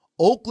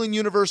 Oakland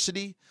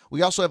University.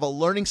 We also have a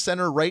learning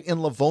center right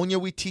in Livonia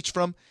we teach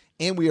from,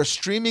 and we are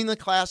streaming the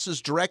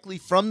classes directly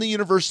from the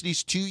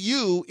universities to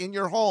you in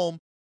your home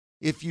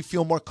if you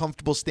feel more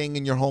comfortable staying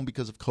in your home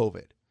because of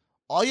COVID.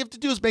 All you have to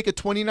do is make a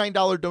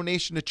 $29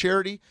 donation to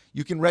charity.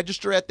 You can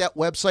register at that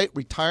website,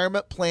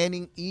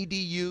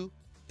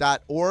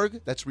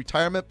 retirementplanningedu.org. That's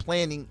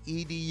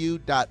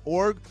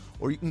retirementplanningedu.org,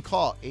 or you can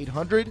call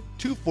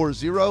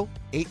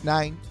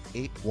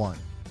 800-240-8981.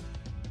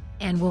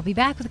 And we'll be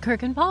back with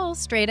Kirk and Paul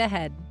straight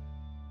ahead.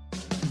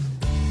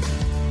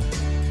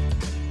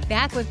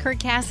 Back with Kirk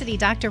Cassidy,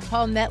 Dr.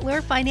 Paul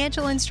Mettler,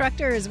 financial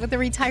instructors with the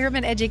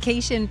Retirement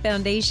Education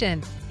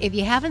Foundation. If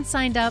you haven't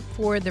signed up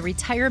for the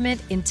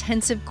retirement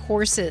intensive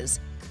courses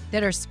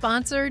that are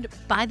sponsored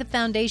by the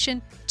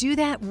foundation, do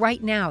that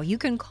right now. You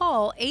can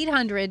call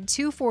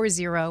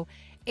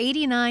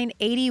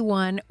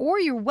 800-240-8981, or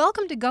you're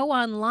welcome to go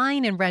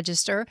online and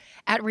register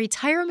at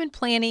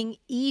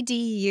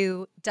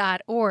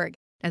retirementplanningedu.org.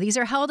 Now, these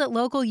are held at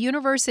local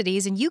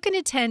universities, and you can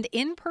attend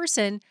in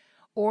person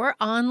or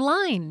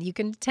online. You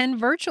can attend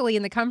virtually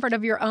in the comfort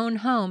of your own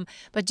home,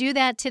 but do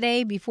that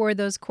today before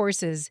those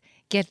courses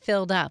get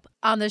filled up.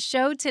 On the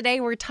show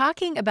today, we're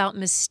talking about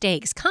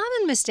mistakes,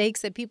 common mistakes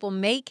that people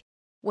make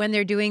when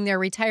they're doing their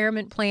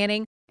retirement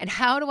planning, and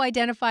how to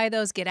identify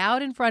those, get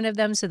out in front of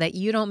them so that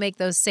you don't make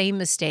those same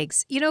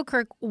mistakes. You know,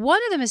 Kirk, one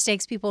of the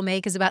mistakes people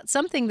make is about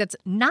something that's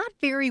not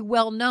very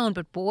well known,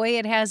 but boy,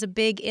 it has a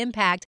big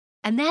impact,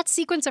 and that's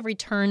sequence of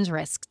returns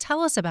risk.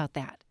 Tell us about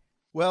that.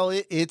 Well,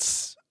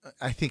 it's,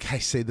 I think I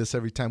say this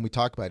every time we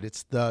talk about it,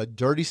 it's the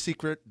dirty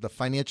secret the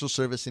financial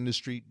service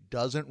industry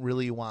doesn't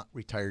really want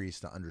retirees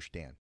to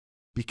understand.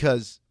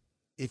 Because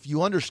if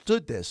you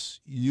understood this,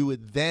 you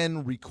would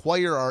then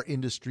require our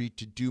industry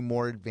to do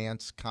more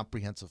advanced,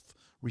 comprehensive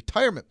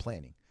retirement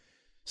planning.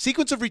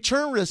 Sequence of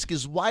return risk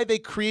is why they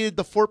created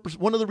the 4%,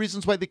 one of the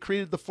reasons why they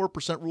created the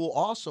 4% rule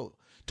also,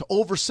 to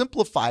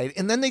oversimplify it.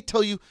 And then they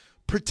tell you,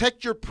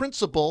 protect your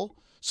principal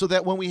so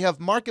that when we have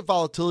market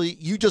volatility,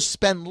 you just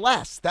spend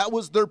less. That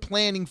was their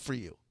planning for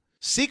you.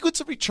 Sequence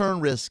of return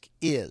risk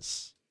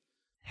is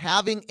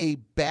having a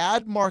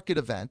bad market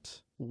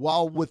event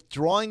while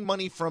withdrawing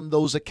money from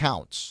those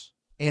accounts.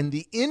 And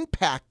the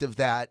impact of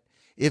that,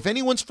 if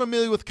anyone's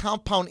familiar with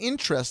compound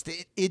interest,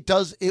 it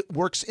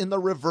works in the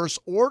reverse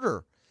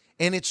order.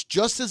 And it's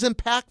just as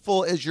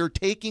impactful as you're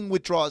taking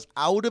withdrawals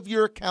out of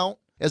your account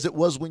as it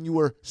was when you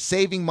were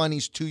saving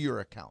monies to your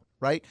account,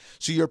 right?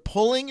 So you're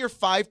pulling your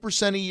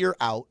 5% a year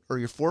out, or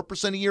your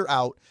 4% a year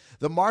out.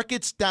 The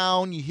market's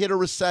down. You hit a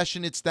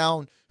recession. It's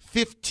down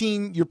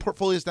 15. Your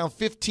portfolio is down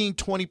 15,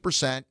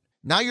 20%.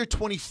 Now you're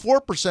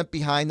 24%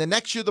 behind. The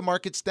next year the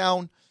market's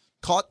down,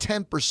 call it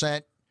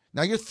 10%.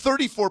 Now you're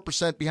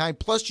 34% behind.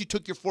 Plus you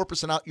took your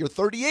 4% out. You're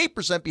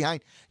 38%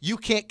 behind. You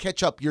can't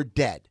catch up. You're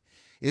dead.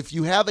 If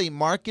you have a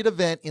market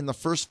event in the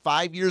first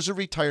 5 years of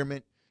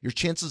retirement, your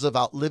chances of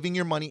outliving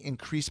your money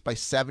increase by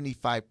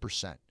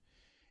 75%.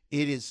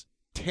 It is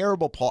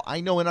terrible, Paul. I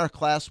know in our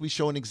class we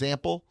show an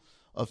example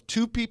of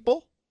two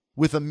people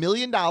with $1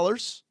 million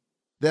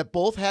that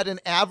both had an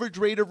average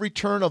rate of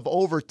return of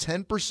over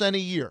 10% a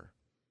year.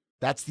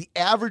 That's the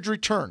average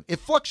return. It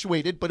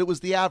fluctuated, but it was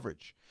the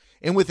average.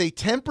 And with a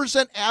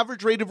 10%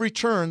 average rate of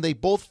return, they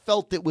both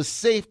felt it was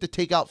safe to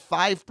take out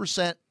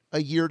 5%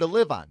 a year to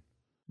live on.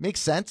 Makes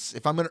sense.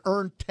 If I'm going to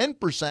earn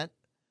 10%,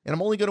 and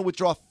I'm only going to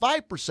withdraw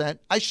 5%,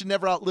 I should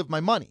never outlive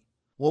my money.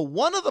 Well,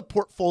 one of the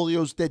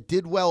portfolios that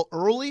did well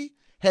early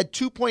had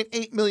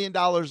 $2.8 million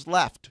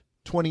left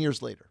 20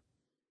 years later.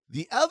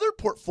 The other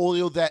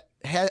portfolio that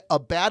had a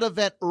bad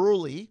event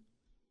early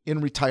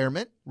in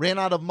retirement ran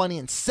out of money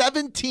in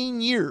 17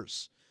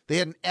 years. They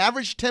had an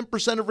average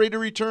 10% of rate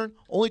of return,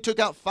 only took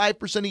out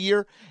 5% a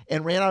year,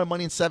 and ran out of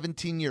money in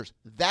 17 years.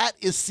 That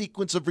is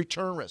sequence of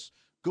return risk.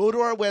 Go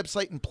to our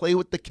website and play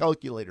with the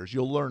calculators.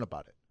 You'll learn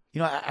about it. You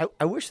know,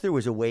 I wish there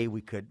was a way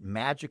we could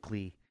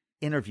magically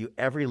interview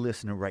every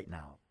listener right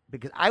now,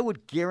 because I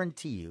would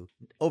guarantee you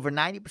over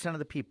 90% of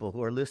the people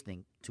who are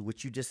listening to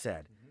what you just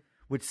said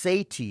would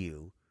say to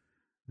you,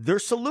 their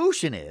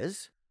solution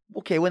is,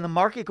 okay, when the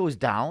market goes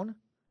down,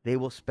 they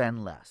will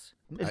spend less.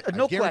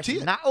 No question.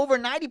 It. Not over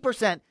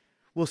 90%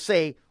 will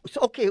say,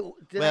 okay.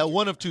 Well,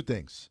 one of two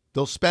things.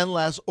 They'll spend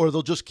less, or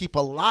they'll just keep a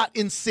lot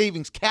in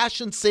savings,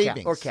 cash and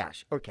savings.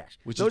 Cash.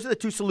 Those are the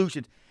two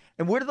solutions.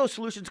 And where do those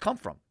solutions come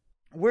from?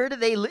 Where do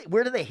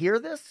they hear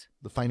this?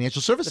 The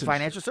financial services. The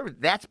financial service.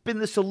 That's been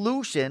the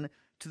solution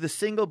to the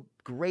single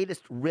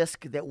greatest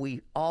risk that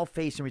we all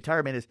face in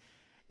retirement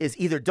is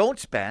either don't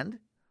spend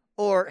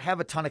or have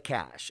a ton of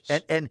cash.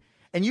 And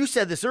you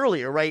said this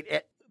earlier, right?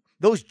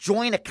 Those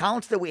joint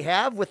accounts that we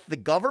have with the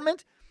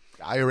government,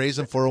 IRAs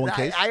and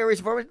 401ks. IRAs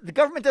and 401ks. The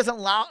government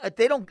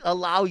they don't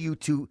allow you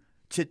to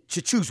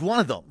choose one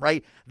of them,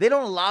 right? They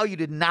don't allow you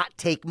to not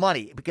take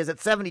money, because at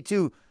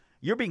 72,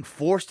 you're being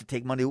forced to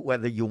take money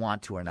whether you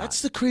want to or not.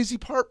 That's the crazy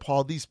part,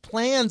 Paul. These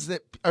plans that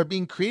are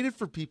being created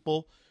for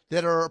people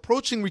that are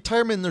approaching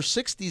retirement in their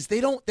 60s, they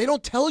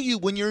don't tell you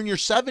when you're in your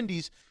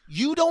 70s,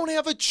 you don't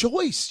have a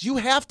choice. You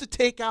have to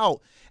take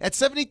out. At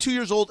 72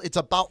 years old, it's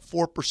about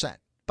 4%.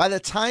 By the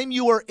time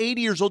you are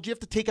 80 years old, you have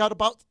to take out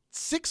about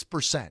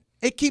 6%.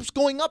 It keeps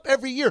going up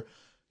every year.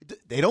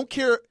 They don't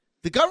care.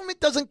 The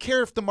government doesn't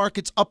care if the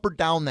market's up or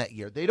down that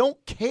year. They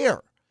don't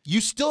care.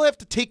 You still have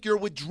to take your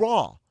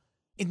withdrawal.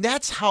 And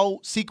that's how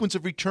sequence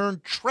of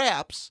return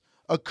traps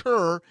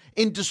occur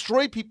and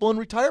destroy people in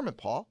retirement,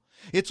 Paul.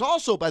 It's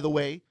also, by the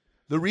way,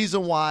 the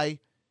reason why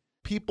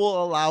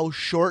people allow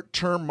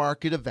short-term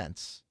market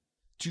events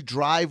to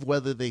drive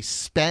whether they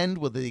spend,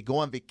 whether they go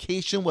on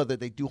vacation, whether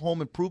they do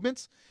home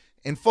improvements.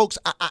 And folks,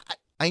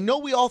 I know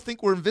we all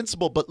think we're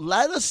invincible, but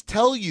let us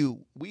tell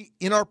you, we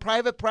in our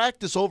private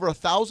practice, over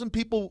 1,000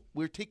 people,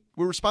 we're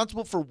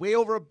responsible for way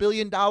over $1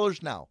 billion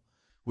now.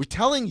 We're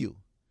telling you,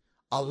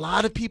 a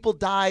lot of people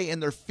die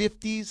in their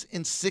 50s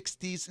and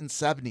 60s and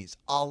 70s.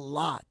 A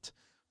lot.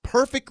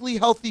 Perfectly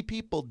healthy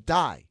people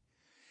die.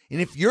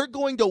 And if you're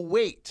going to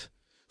wait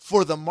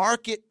for the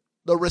market,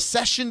 the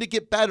recession to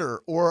get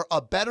better, or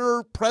a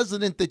better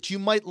president that you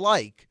might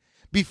like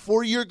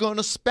before you're going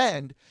to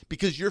spend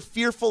because you're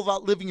fearful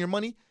about living your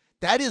money,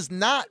 that is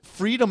not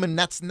freedom, and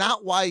that's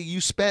not why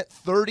you spent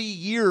 30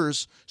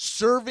 years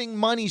serving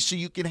money so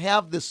you can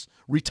have this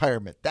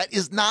retirement. That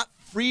is not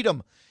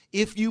freedom.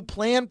 If you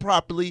plan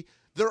properly,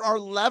 there are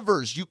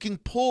levers you can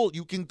pull.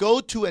 You can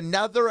go to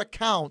another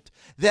account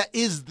that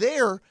is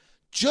there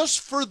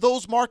just for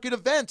those market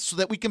events so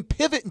that we can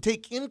pivot and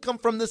take income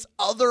from this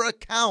other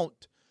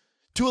account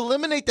to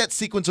eliminate that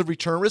sequence of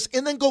return risk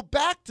and then go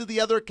back to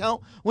the other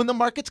account when the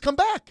markets come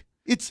back.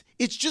 It's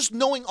just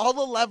knowing all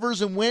the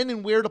levers and when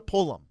and where to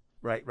pull them.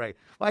 Right.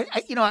 Well,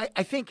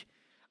 I think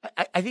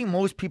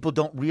most people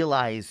don't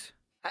realize.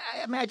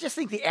 I just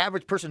think the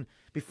average person,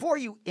 before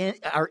you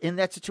are in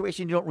that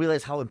situation, you don't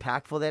realize how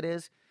impactful that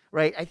is.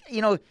 Right.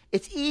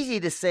 It's easy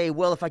to say,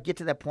 well, if I get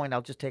to that point,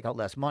 I'll just take out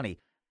less money.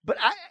 But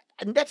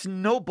that's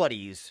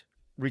nobody's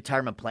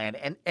retirement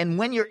plan. And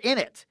when you're in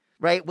it,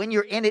 right, when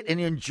you're in it and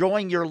you're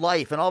enjoying your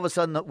life, and all of a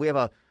sudden we have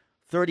a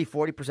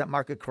 30-40%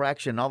 market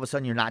correction, and all of a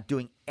sudden you're not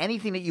doing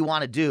anything that you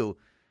want to do,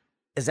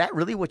 is that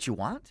really what you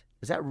want?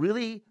 Is that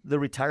really the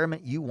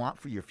retirement you want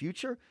for your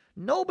future?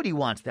 Nobody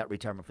wants that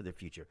retirement for their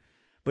future.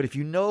 But if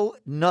you know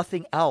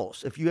nothing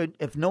else, if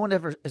no one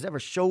has ever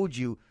showed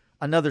you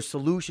another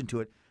solution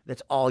to it,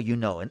 that's all you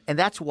know. And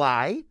that's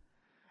why,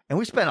 and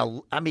we spent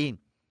a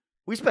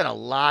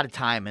lot of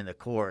time in the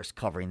course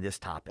covering this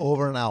topic.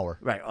 Over an hour.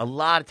 Right, a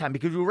lot of time,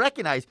 because we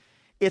recognize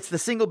it's the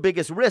single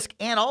biggest risk.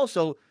 And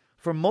also,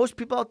 for most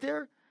people out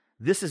there,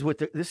 this is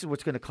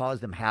what's going to cause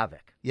them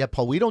havoc. Yeah,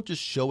 Paul, we don't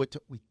just show it,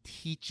 we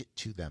teach it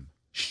to them.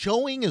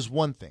 Showing is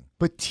one thing,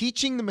 but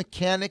teaching the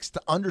mechanics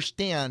to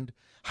understand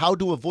how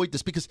to avoid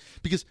this, because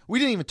we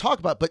didn't even talk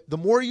about it, but the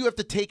more you have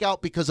to take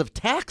out because of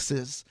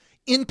taxes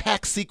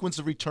impacts sequence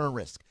of return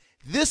risk.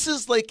 This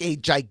is like a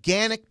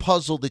gigantic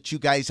puzzle that you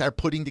guys are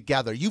putting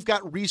together. You've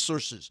got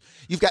resources.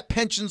 You've got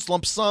pensions,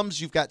 lump sums.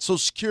 You've got Social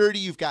Security.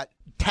 You've got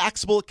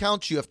taxable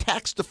accounts. You have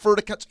tax-deferred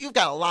accounts. You've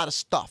got a lot of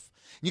stuff.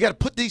 You got to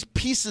put these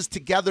pieces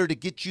together to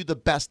get you the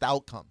best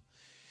outcome.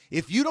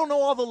 If you don't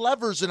know all the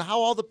levers and how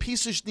all the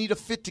pieces need to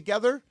fit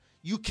together,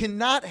 you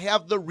cannot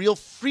have the real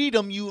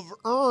freedom you've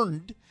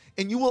earned,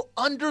 and you will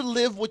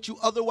underlive what you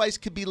otherwise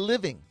could be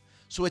living.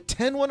 So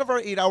attend one of our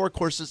 8-hour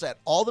courses at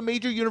all the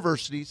major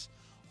universities.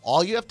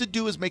 All you have to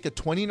do is make a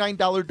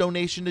 $29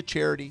 donation to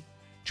charity.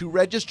 To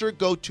register,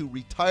 go to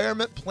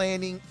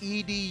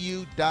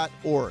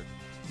retirementplanningedu.org.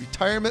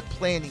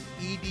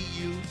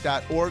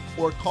 retirementplanningedu.org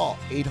or call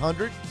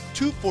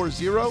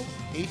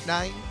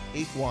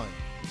 800-240-8981.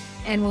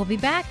 And we'll be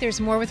back. There's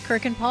more with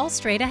Kirk and Paul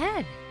straight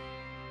ahead.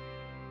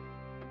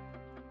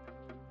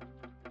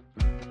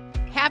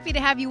 Happy to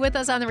have you with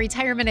us on the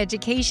Retirement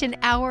Education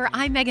Hour.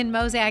 I'm Megan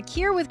Mozak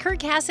here with Kirk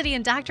Cassidy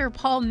and Dr.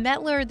 Paul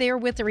Mettler. They're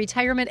with the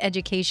Retirement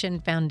Education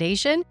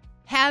Foundation.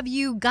 Have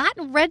you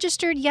gotten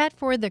registered yet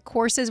for the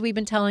courses we've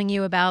been telling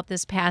you about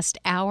this past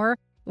hour?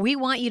 We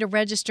want you to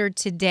register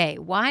today.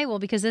 Why? Well,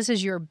 because this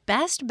is your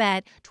best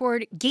bet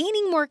toward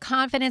gaining more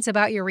confidence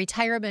about your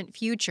retirement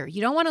future. You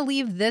don't want to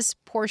leave this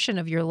portion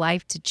of your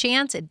life to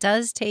chance. It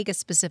does take a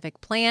specific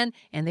plan,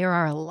 and there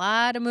are a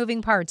lot of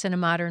moving parts in a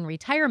modern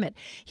retirement.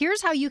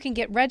 Here's how you can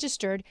get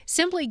registered.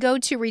 Simply go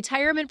to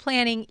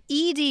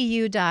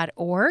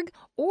retirementplanningedu.org,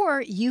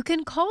 or you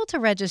can call to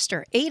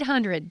register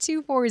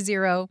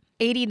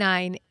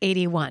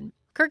 800-240-8981.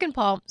 Kirk and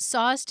Paul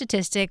saw a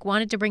statistic,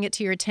 wanted to bring it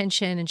to your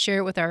attention and share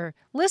it with our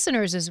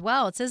listeners as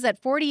well. It says that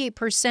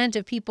 48%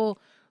 of people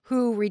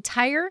who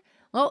retire,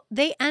 well,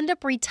 they end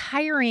up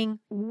retiring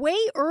way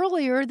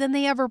earlier than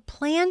they ever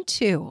planned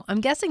to.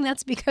 I'm guessing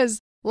that's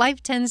because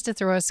life tends to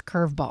throw us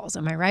curveballs.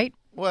 Am I right?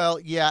 Well,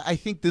 yeah, I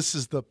think this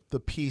is the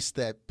piece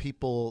that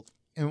people,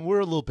 and we're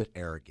a little bit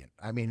arrogant.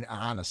 I mean,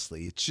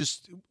 honestly, it's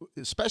just,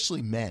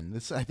 especially men.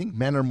 I think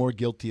men are more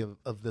guilty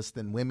of this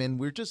than women.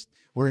 We're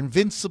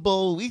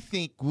invincible. We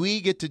think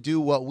we get to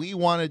do what we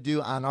want to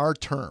do on our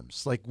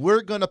terms. Like,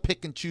 we're going to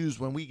pick and choose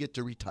when we get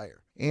to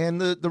retire. And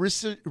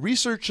the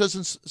research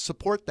doesn't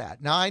support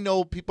that. Now, I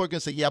know people are going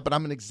to say, yeah, but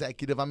I'm an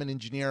executive. I'm an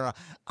engineer.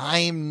 I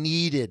am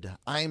needed.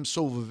 I am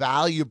so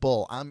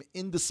valuable. I'm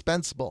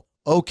indispensable.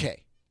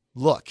 Okay,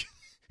 look,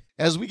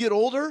 as we get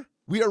older,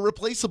 we are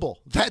replaceable.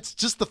 That's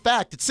just the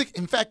fact.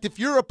 In fact, if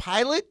you're a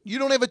pilot, you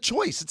don't have a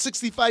choice. At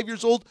 65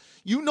 years old,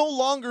 you no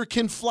longer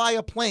can fly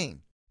a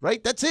plane,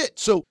 right? That's it.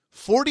 So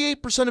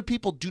 48% of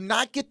people do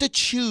not get to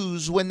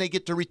choose when they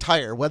get to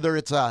retire, whether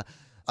it's a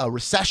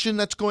recession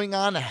that's going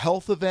on, a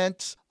health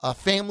event, a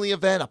family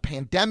event, a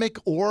pandemic,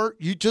 or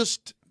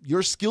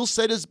your skill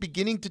set is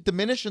beginning to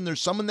diminish and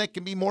there's someone that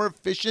can be more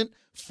efficient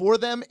for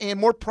them and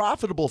more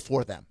profitable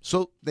for them.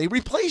 So they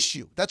replace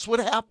you. That's what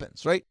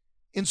happens, right?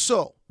 And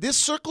so this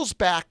circles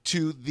back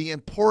to the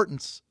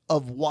importance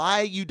of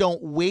why you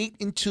don't wait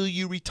until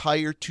you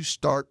retire to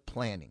start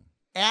planning.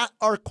 At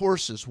our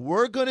courses,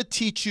 we're going to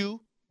teach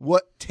you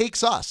what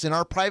takes us in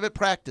our private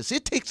practice.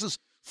 It takes us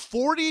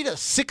 40 to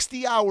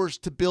 60 hours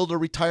to build a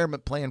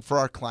retirement plan for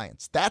our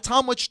clients. That's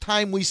how much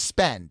time we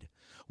spend.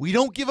 We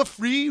don't give a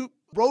free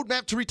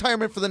roadmap to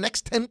retirement for the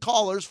next 10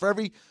 callers for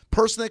every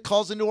person that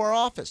calls into our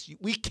office.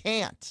 We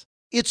can't.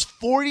 It's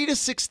 40 to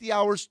 60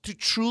 hours to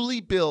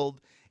truly build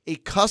a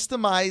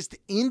customized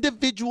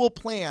individual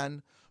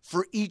plan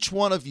for each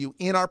one of you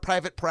in our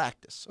private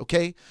practice,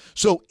 okay?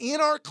 So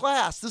in our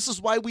class, this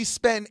is why we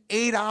spend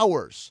 8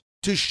 hours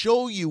to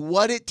show you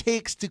what it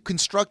takes to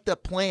construct a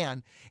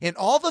plan and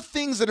all the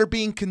things that are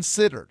being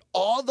considered,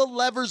 all the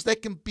levers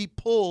that can be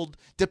pulled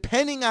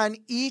depending on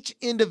each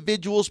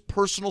individual's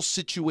personal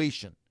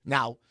situation.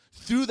 Now,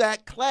 through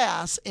that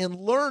class and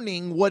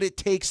learning what it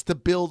takes to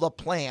build a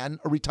plan,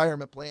 a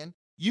retirement plan,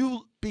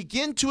 you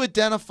begin to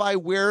identify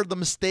where the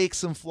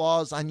mistakes and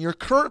flaws on your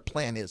current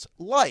plan is,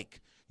 like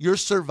your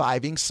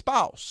surviving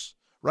spouse,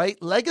 right?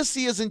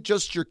 Legacy isn't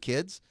just your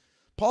kids.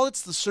 Paul,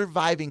 it's the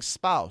surviving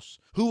spouse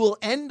who will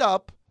end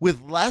up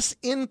with less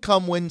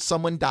income when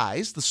someone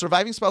dies. The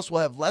surviving spouse will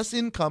have less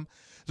income.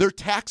 Their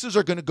taxes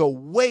are going to go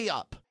way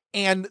up.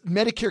 And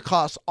Medicare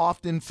costs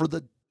often for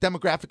the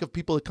demographic of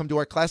people that come to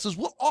our classes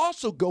will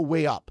also go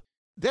way up.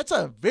 That's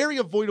a very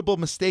avoidable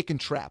mistake and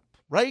trap.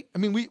 Right? I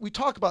mean, we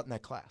talk about in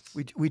that class.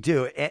 We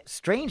do.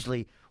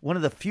 Strangely, one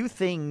of the few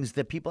things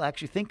that people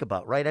actually think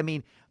about, right? I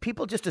mean,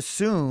 people just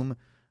assume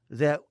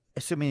that,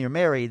 assuming you're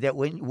married, that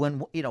when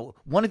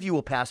one of you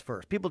will pass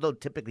first. People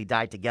don't typically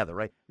die together,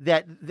 right?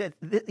 That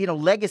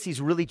legacy is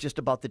really just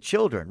about the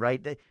children,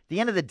 right? At the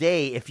end of the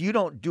day, if you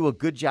don't do a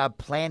good job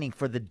planning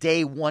for the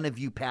day one of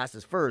you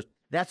passes first,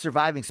 that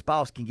surviving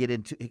spouse can get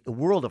into a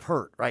world of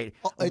hurt, right?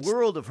 A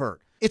world of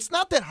hurt. It's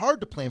not that hard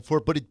to plan for,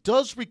 but it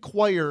does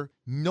require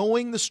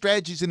knowing the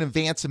strategies in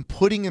advance and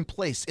putting in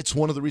place. It's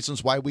one of the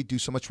reasons why we do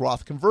so much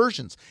Roth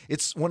conversions.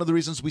 It's one of the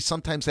reasons we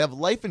sometimes have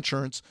life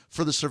insurance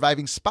for the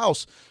surviving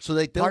spouse so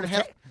they don't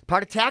have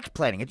part of tax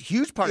planning. It's a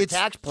huge part of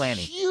tax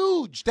planning.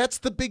 Huge. That's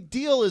the big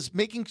deal is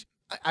making.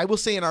 I will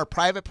say in our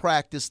private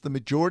practice, the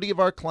majority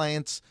of our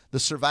clients, the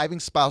surviving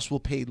spouse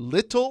will pay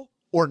little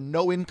or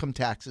no income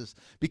taxes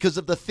because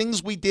of the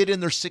things we did in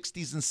their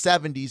 60s and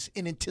 70s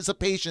in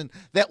anticipation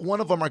that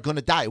one of them are going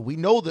to die. We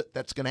know that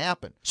that's going to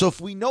happen. So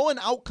if we know an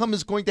outcome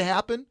is going to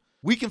happen,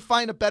 we can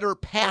find a better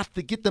path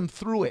to get them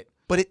through it.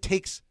 But it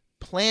takes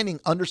planning,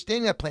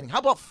 understanding that planning. How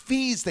about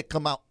fees that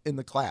come out in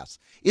the class?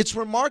 It's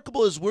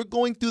remarkable as we're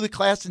going through the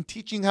class and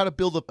teaching how to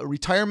build a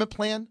retirement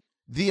plan,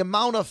 the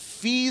amount of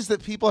fees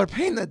that people are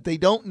paying that they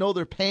don't know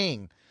they're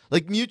paying,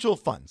 like mutual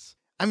funds.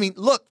 I mean,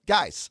 look,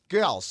 guys,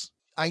 girls,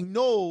 I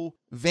know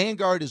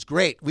Vanguard is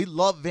great. We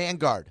love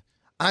Vanguard.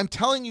 I'm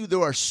telling you,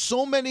 there are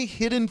so many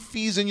hidden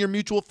fees in your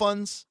mutual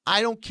funds.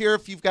 I don't care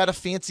if you've got a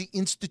fancy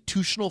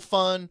institutional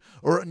fund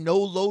or a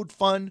no-load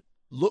fund.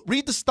 Look,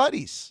 read the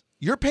studies.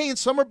 You're paying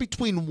somewhere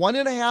between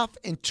 1.5%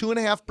 and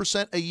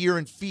 2.5% a year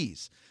in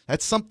fees.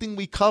 That's something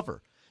we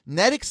cover.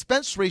 Net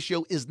expense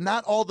ratio is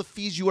not all the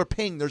fees you are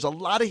paying. There's a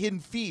lot of hidden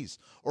fees,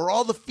 or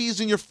all the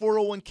fees in your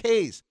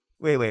 401ks.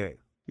 Wait.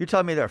 You're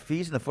telling me there are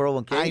fees in the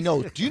 401ks? I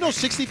know. Do you know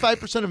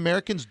 65% of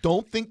Americans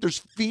don't think there's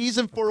fees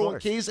in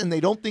 401ks, and they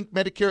don't think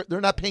Medicare,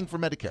 they're not paying for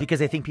Medicare? Because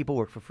they think people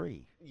work for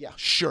free. Yeah,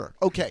 sure.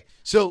 Okay.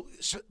 So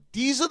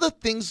these are the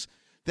things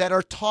that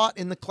are taught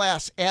in the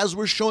class as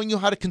we're showing you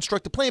how to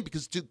construct a plan,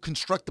 because to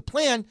construct a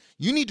plan,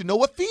 you need to know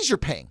what fees you're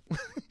paying.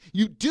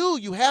 You do.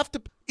 You have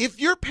to. If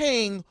you're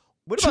paying.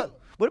 What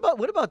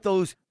about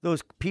those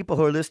people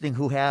who are listening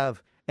who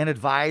have an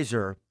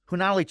advisor who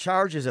not only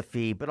charges a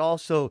fee but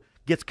also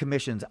gets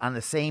commissions on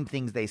the same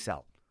things they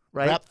sell,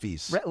 right? Wrap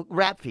fees.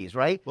 Wrap fees,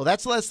 right? Well,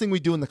 that's the last thing we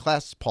do in the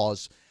class, Paul,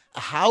 is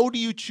how do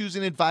you choose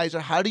an advisor?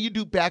 How do you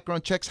do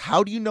background checks?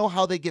 How do you know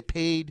how they get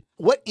paid?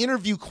 What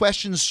interview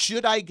questions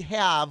should I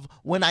have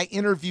when I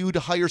interview to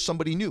hire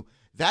somebody new?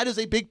 That is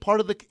a big part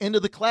of the end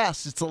of the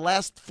class. It's the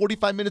last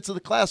 45 minutes of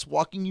the class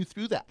walking you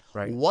through that.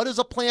 Right. What does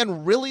a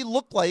plan really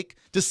look like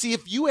to see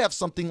if you have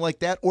something like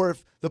that, or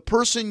if the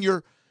person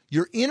you're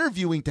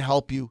interviewing to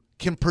help you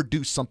can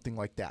produce something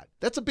like that?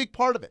 That's a big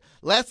part of it.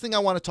 Last thing I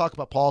want to talk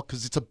about, Paul,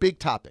 because it's a big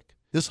topic.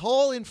 This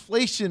whole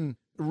inflation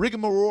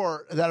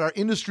rigmarole that our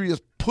industry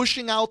is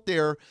pushing out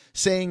there,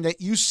 saying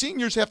that you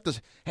seniors have to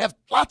have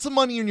lots of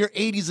money in your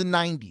 80s and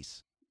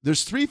 90s.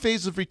 There's 3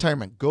 phases of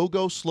retirement: go,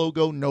 slow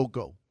go, no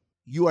go.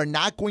 You are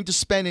not going to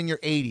spend in your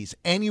 80s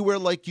anywhere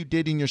like you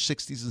did in your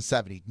 60s and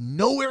 70s.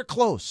 Nowhere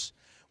close.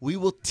 We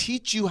will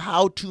teach you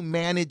how to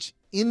manage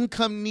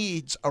income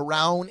needs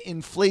around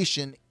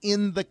inflation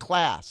in the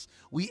class.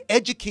 We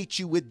educate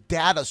you with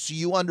data so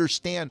you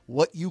understand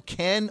what you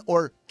can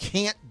or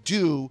can't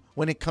do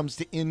when it comes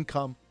to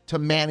income to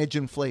manage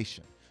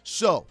inflation.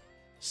 So,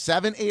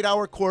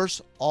 7-8-hour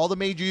course, all the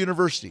major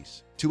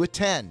universities. To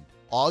attend,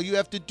 all you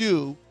have to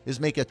do is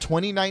make a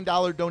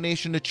 $29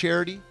 donation to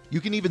charity. You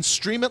can even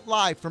stream it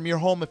live from your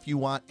home if you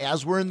want,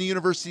 as we're in the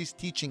universities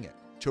teaching it.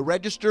 To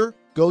register,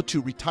 go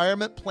to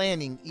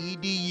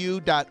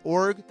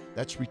retirementplanningedu.org.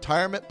 That's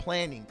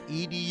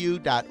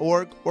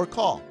retirementplanningedu.org, or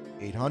call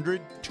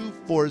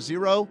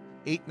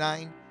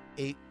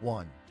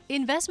 800-240-8981.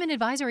 Investment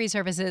advisory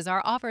services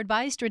are offered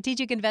by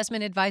Strategic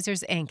Investment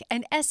Advisors, Inc.,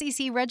 an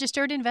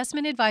SEC-registered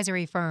investment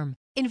advisory firm.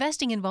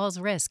 Investing involves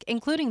risk,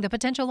 including the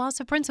potential loss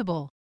of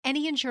principal.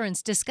 Any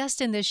insurance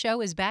discussed in this show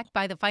is backed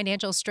by the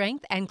financial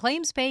strength and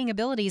claims-paying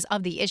abilities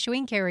of the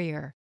issuing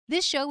carrier.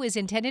 This show is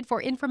intended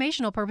for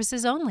informational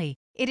purposes only.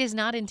 It is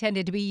not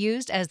intended to be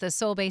used as the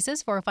sole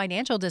basis for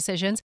financial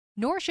decisions,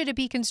 nor should it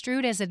be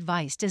construed as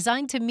advice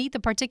designed to meet the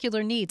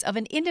particular needs of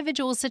an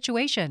individual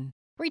situation.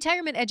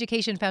 Retirement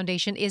Education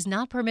Foundation is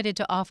not permitted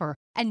to offer,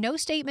 and no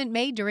statement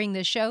made during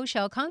this show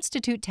shall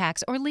constitute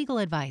tax or legal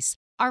advice.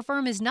 Our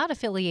firm is not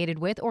affiliated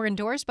with or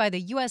endorsed by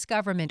the U.S.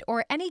 government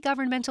or any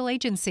governmental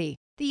agency.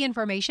 The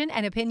information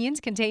and opinions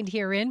contained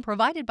herein,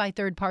 provided by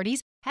third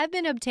parties, have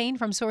been obtained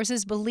from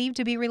sources believed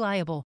to be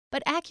reliable,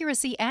 but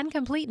accuracy and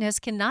completeness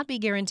cannot be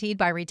guaranteed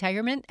by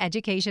Retirement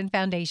Education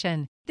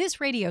Foundation. This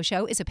radio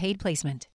show is a paid placement.